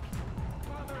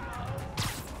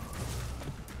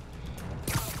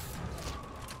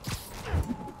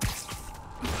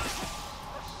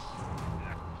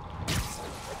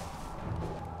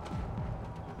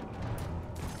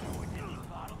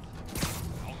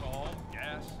 Alcohol,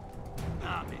 gas.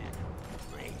 Ah, man.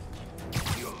 Great.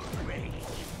 You're great.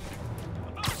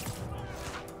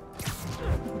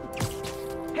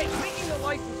 Hey, making the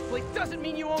license plate doesn't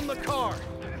mean you own the car!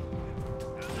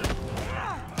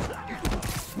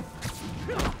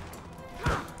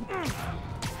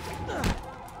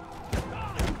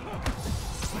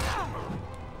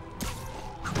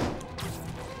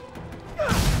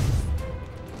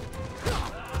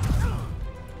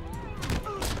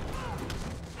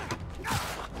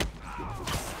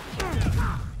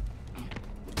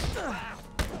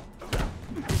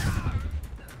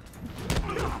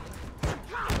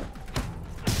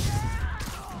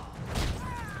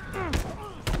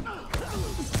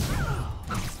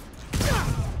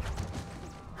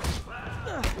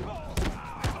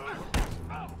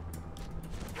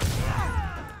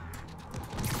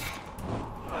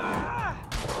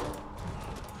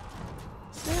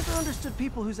 Understood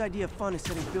people whose idea of fun is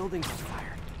setting buildings on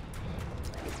fire.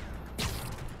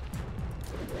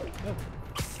 Yep.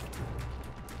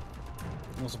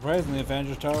 Well, surprisingly,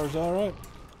 Avengers Tower's alright.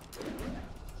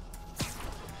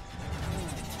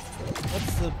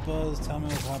 What's the buzz? Tell me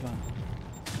what's happening.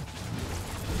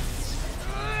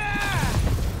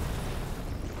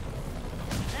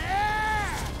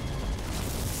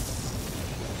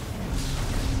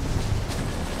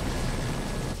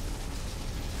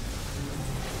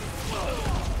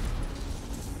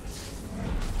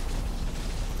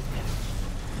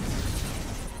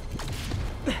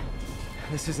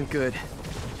 This isn't good.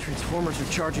 Transformers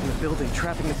are charging the building,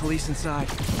 trapping the police inside.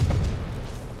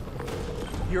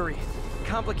 Yuri,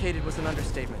 complicated was an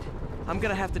understatement. I'm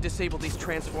gonna have to disable these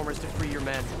transformers to free your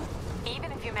men.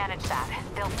 Even if you manage that,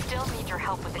 they'll still need your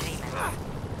help with the demons.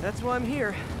 That's why I'm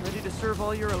here, ready to serve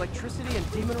all your electricity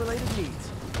and demon-related needs.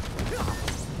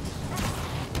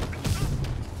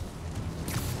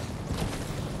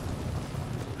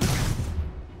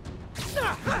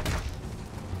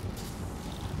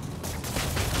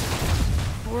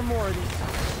 4 more of these.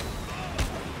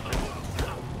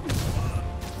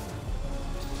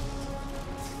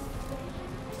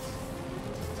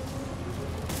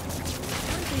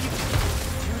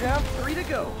 Two down, 3 to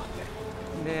go.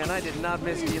 Man, I did not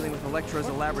miss dealing with Electro's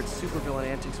elaborate supervillain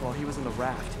antics while he was in the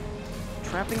Raft.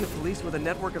 Trapping the police with a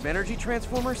network of energy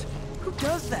transformers? Who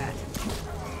does that?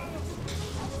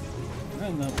 I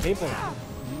don't know, people.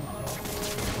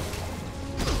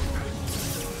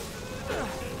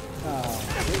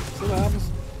 See what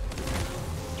happens?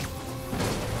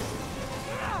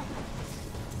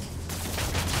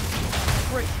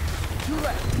 Great. 2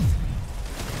 left.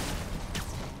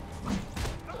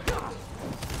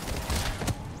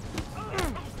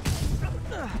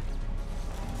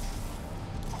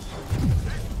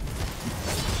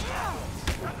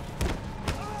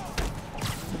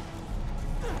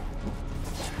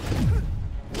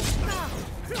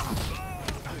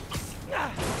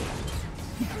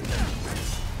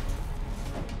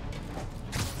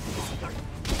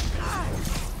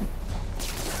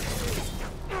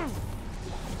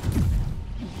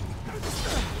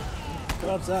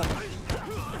 What's up?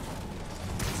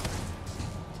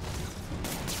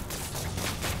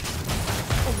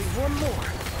 Only one more.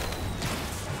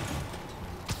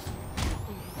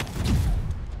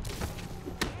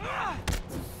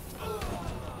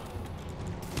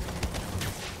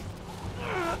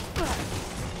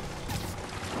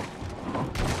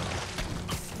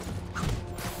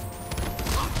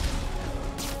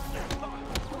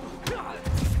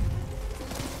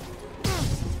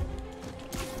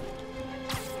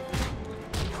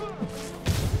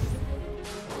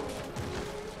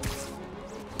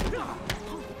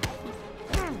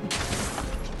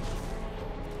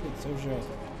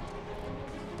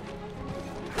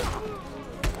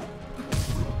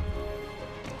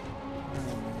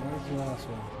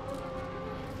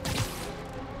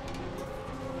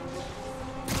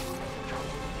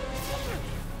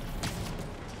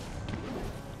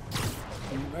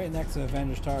 Right next to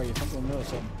Avengers Tower, you think we'll know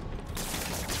something.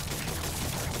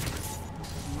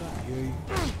 Not you.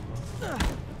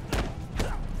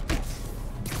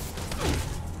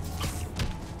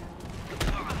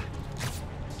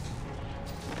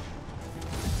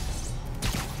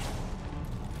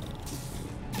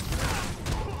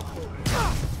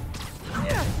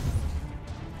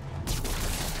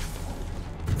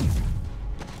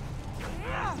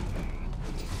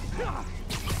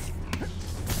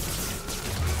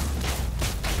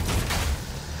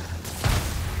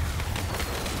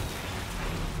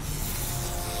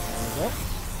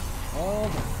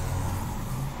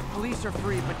 Police are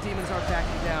free, but demons aren't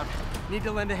backing down. Need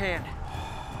to lend a hand.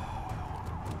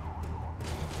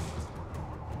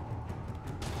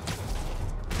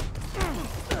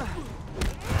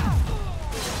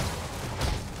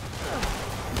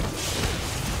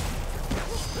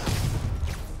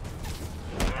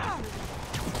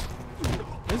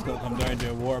 This is gonna come down to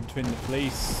a war between the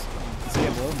police and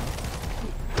Sable.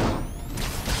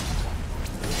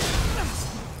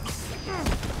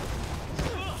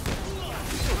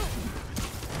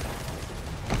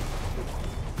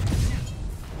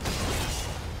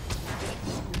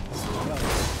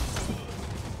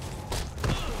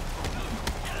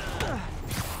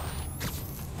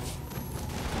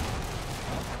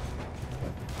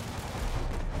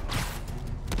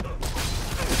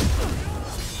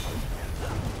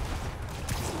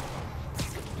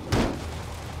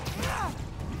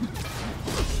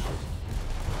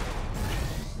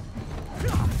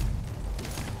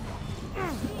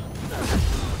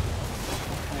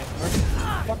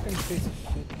 Piece of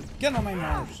shit. Get on my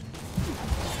nerves.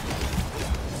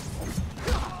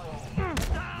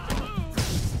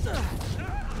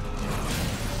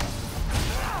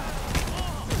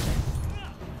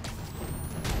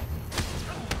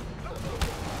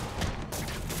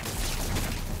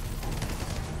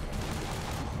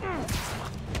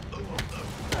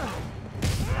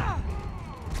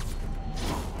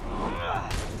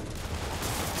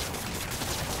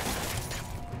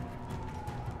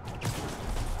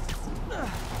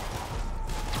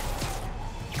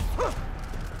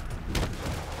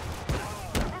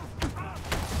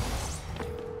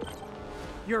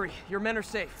 Yuri, your men are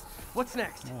safe. What's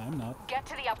next? No, I'm not. Get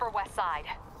to the Upper West Side.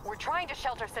 We're trying to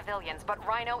shelter civilians, but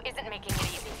Rhino isn't making it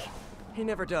easy. He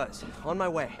never does. On my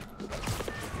way.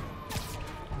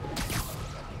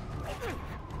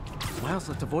 Miles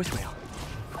left a voicemail.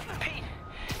 Pete!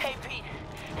 Hey, Pete!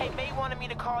 Hey, May wanted me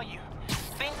to call you.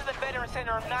 Things at the Veteran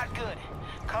Center are not good.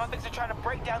 Convicts are trying to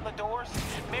break down the doors.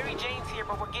 Mary Jane's here,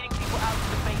 but we're getting people out to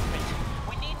the basement.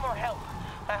 We need more help.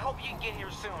 I hope you can get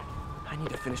here soon. I need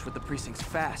to finish with the precincts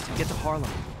fast and get to Harlem.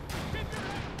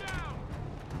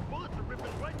 Bullets are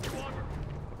ripping right through armor.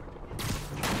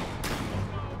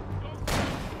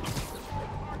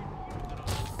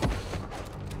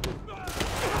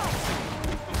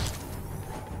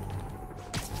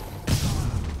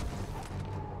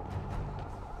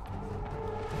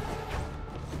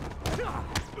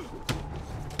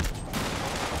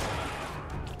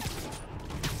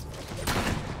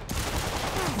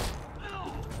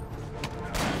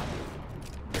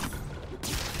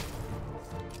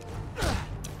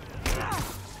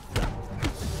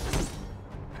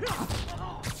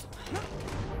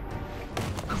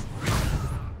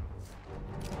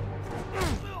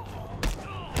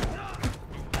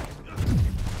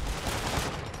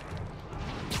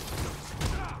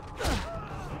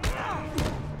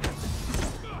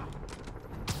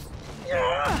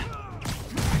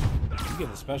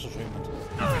 special treatment.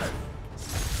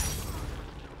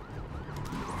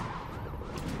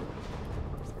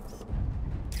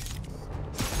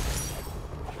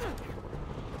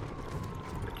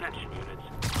 Attention units.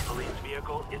 Police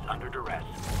vehicle is under duress.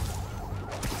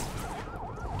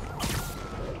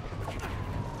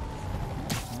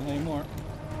 Not anymore.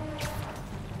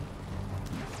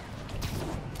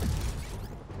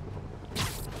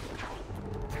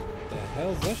 The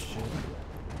hell's this shit?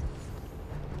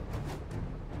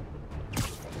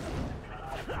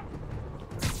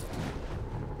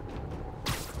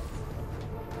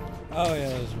 Oh yeah,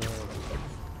 those where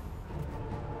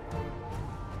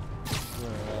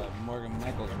Morgan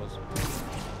Michaels was.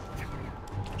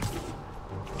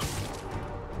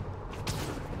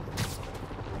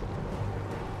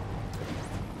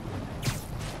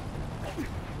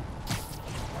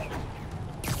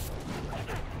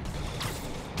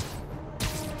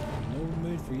 No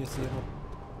mood for you, Sable.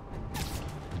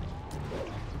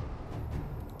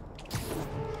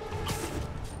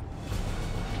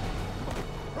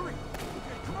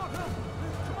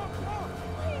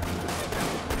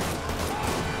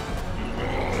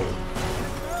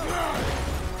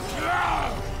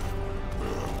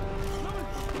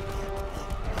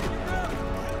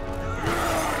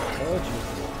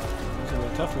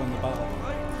 Tough one, the battle.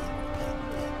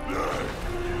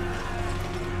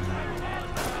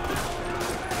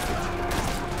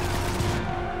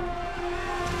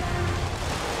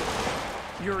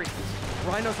 Yuri,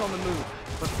 Rhino's on the move,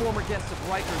 but former guests of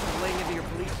Rikers are laying into your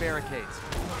police barricades.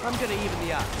 I'm gonna even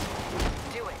the odds.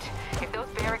 Do it. If those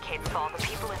barricades fall, the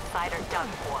people inside are done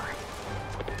for.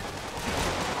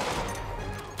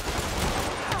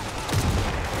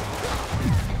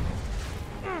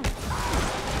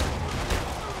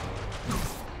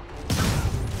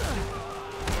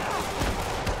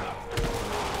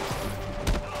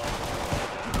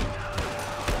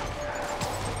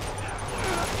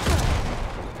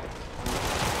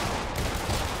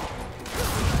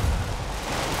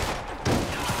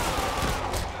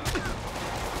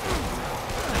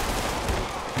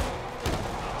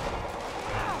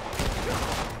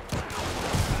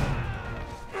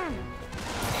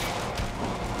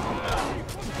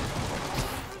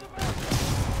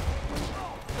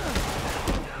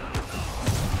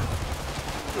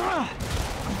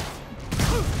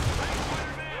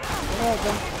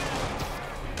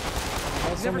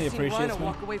 Somebody appreciates me.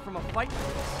 Walk away from a fight like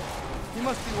this. He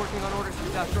must be working on orders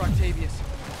from Doctor Octavius,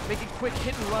 making quick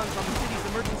hit and runs on the city's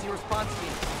emergency response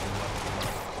team.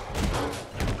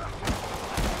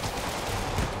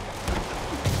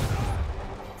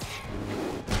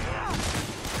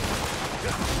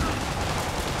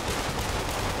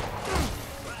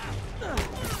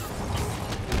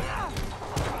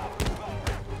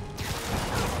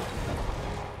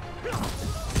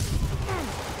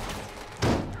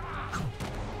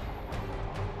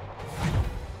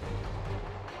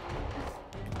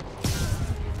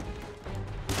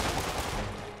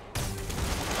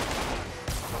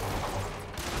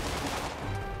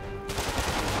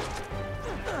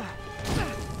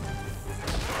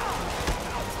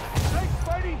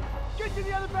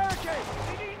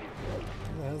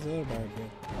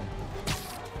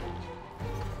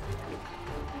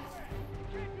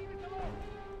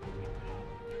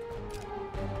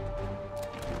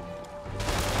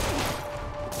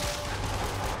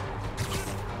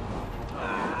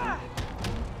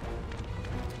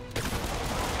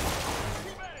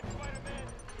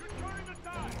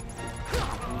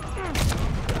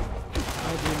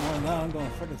 I'm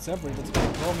going freaking separate. That's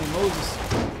gonna call me Moses.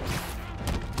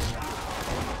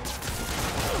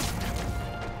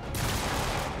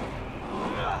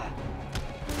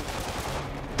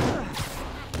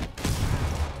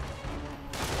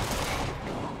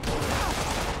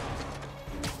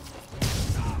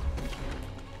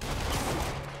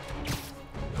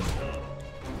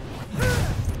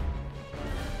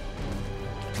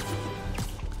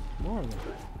 More of them.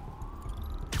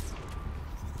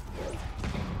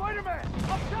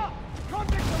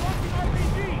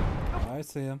 I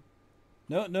see him.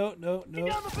 No. Get down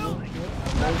the building.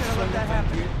 I'm not gonna let that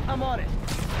happen. I'm on it.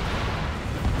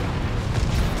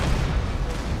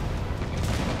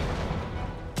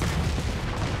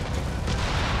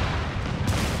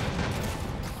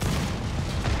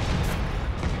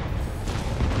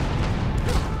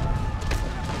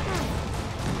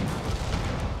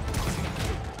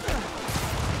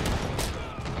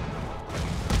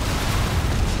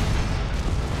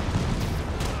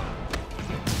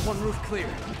 One roof clear.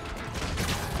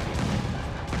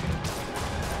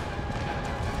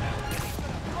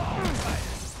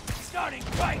 Starting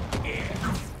right here.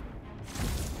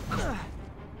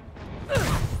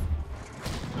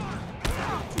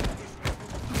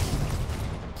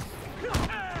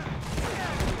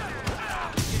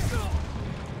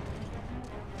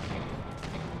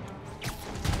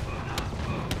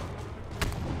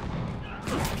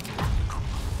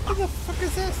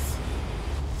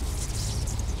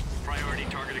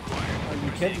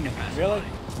 Really?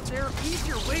 There are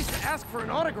easier ways to ask for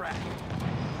an autograph.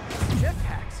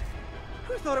 Jetpacks?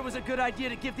 Who thought it was a good idea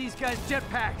to give these guys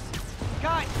jetpacks?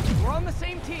 Guys, we're on the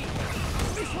same team.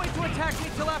 Please wait to attack me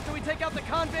till after we take out the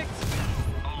convicts.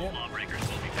 All lawbreakers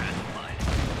will be pacified.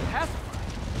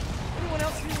 Pacified? Anyone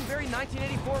else feeling very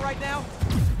 1984 right now?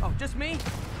 Oh, just me?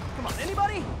 Come on,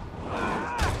 anybody?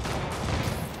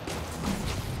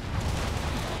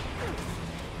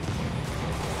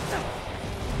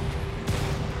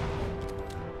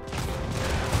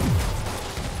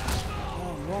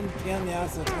 One pain in the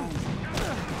ass at a time.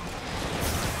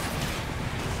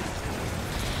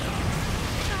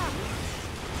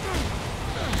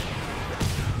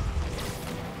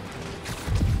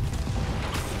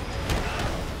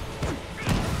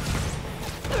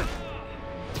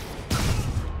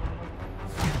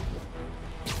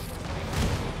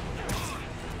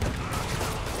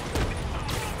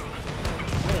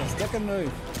 Yeah, stick and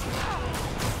move.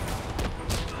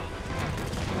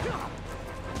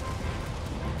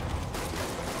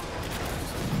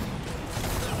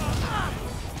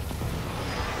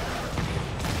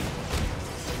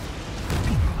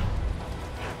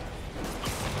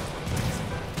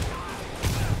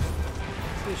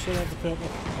 Shit out the purple.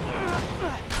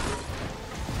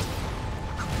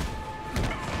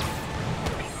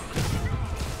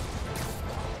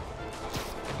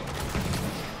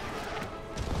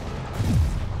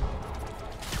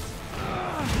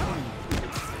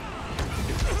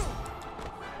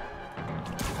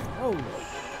 Oh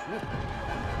shit.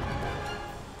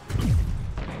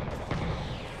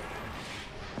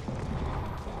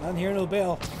 I didn't hear no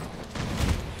bell.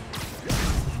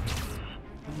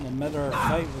 Another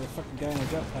fight with a fucking guy in a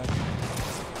jetpack.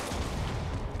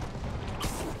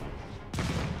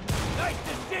 Nice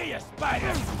to see you,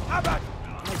 Spider! How about...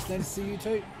 Nice to see you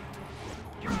too.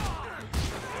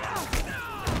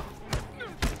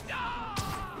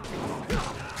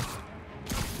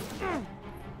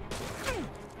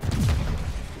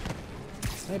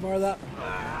 Can I borrow that?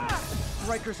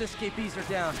 Riker's escapees are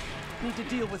down. Need to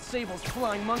deal with Sable's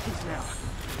flying monkeys now.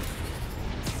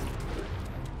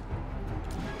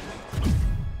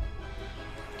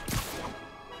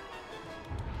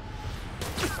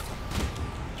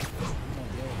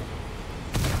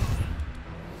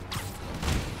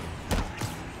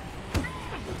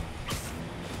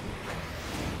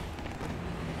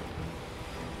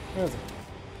 Where is it?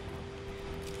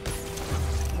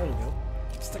 There we go.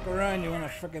 Stick around, you wanna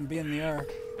frickin' be in the air.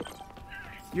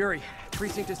 Yuri,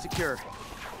 precinct is secure.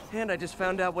 And I just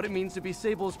found out what it means to be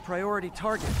Sable's priority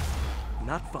target.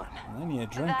 Not fun. I need a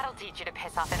drink. That'll teach you to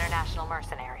piss off international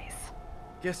mercenaries.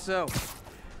 Guess so.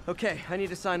 Okay, I need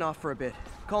to sign off for a bit.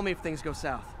 Call me if things go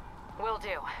south. Will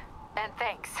do. And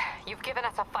thanks. You've given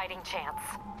us a fighting chance.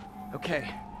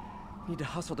 Okay. Need to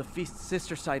hustle to Feast's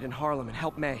sister site in Harlem and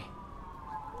help May.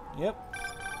 Yep.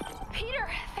 Peter,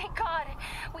 thank God.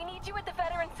 We need you at the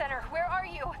Veteran Center. Where are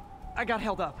you? I got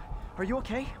held up. Are you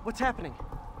okay? What's happening?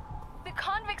 The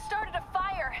convicts started a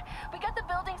fire. We got the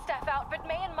building staff out, but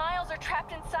May and Miles are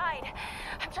trapped inside.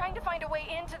 I'm trying to find a way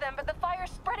into them, but the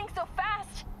fire's spreading so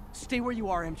fast. Stay where you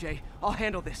are, MJ. I'll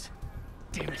handle this.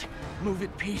 Damn it. Move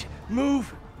it, Pete.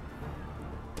 Move!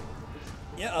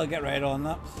 Yeah, I'll get right on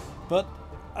that. But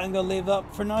I'm gonna leave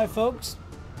that for now, folks.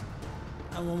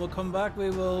 And when we come back, we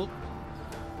will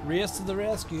race to the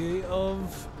rescue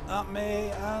of Aunt May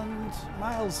and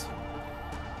Miles.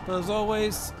 But as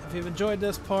always, if you've enjoyed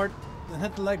this part, then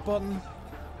hit the like button,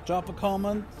 drop a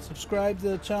comment, subscribe to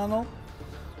the channel,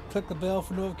 click the bell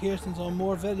for notifications on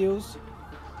more videos.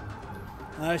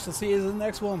 And I shall see you in the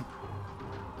next one.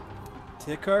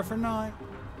 Take care for now.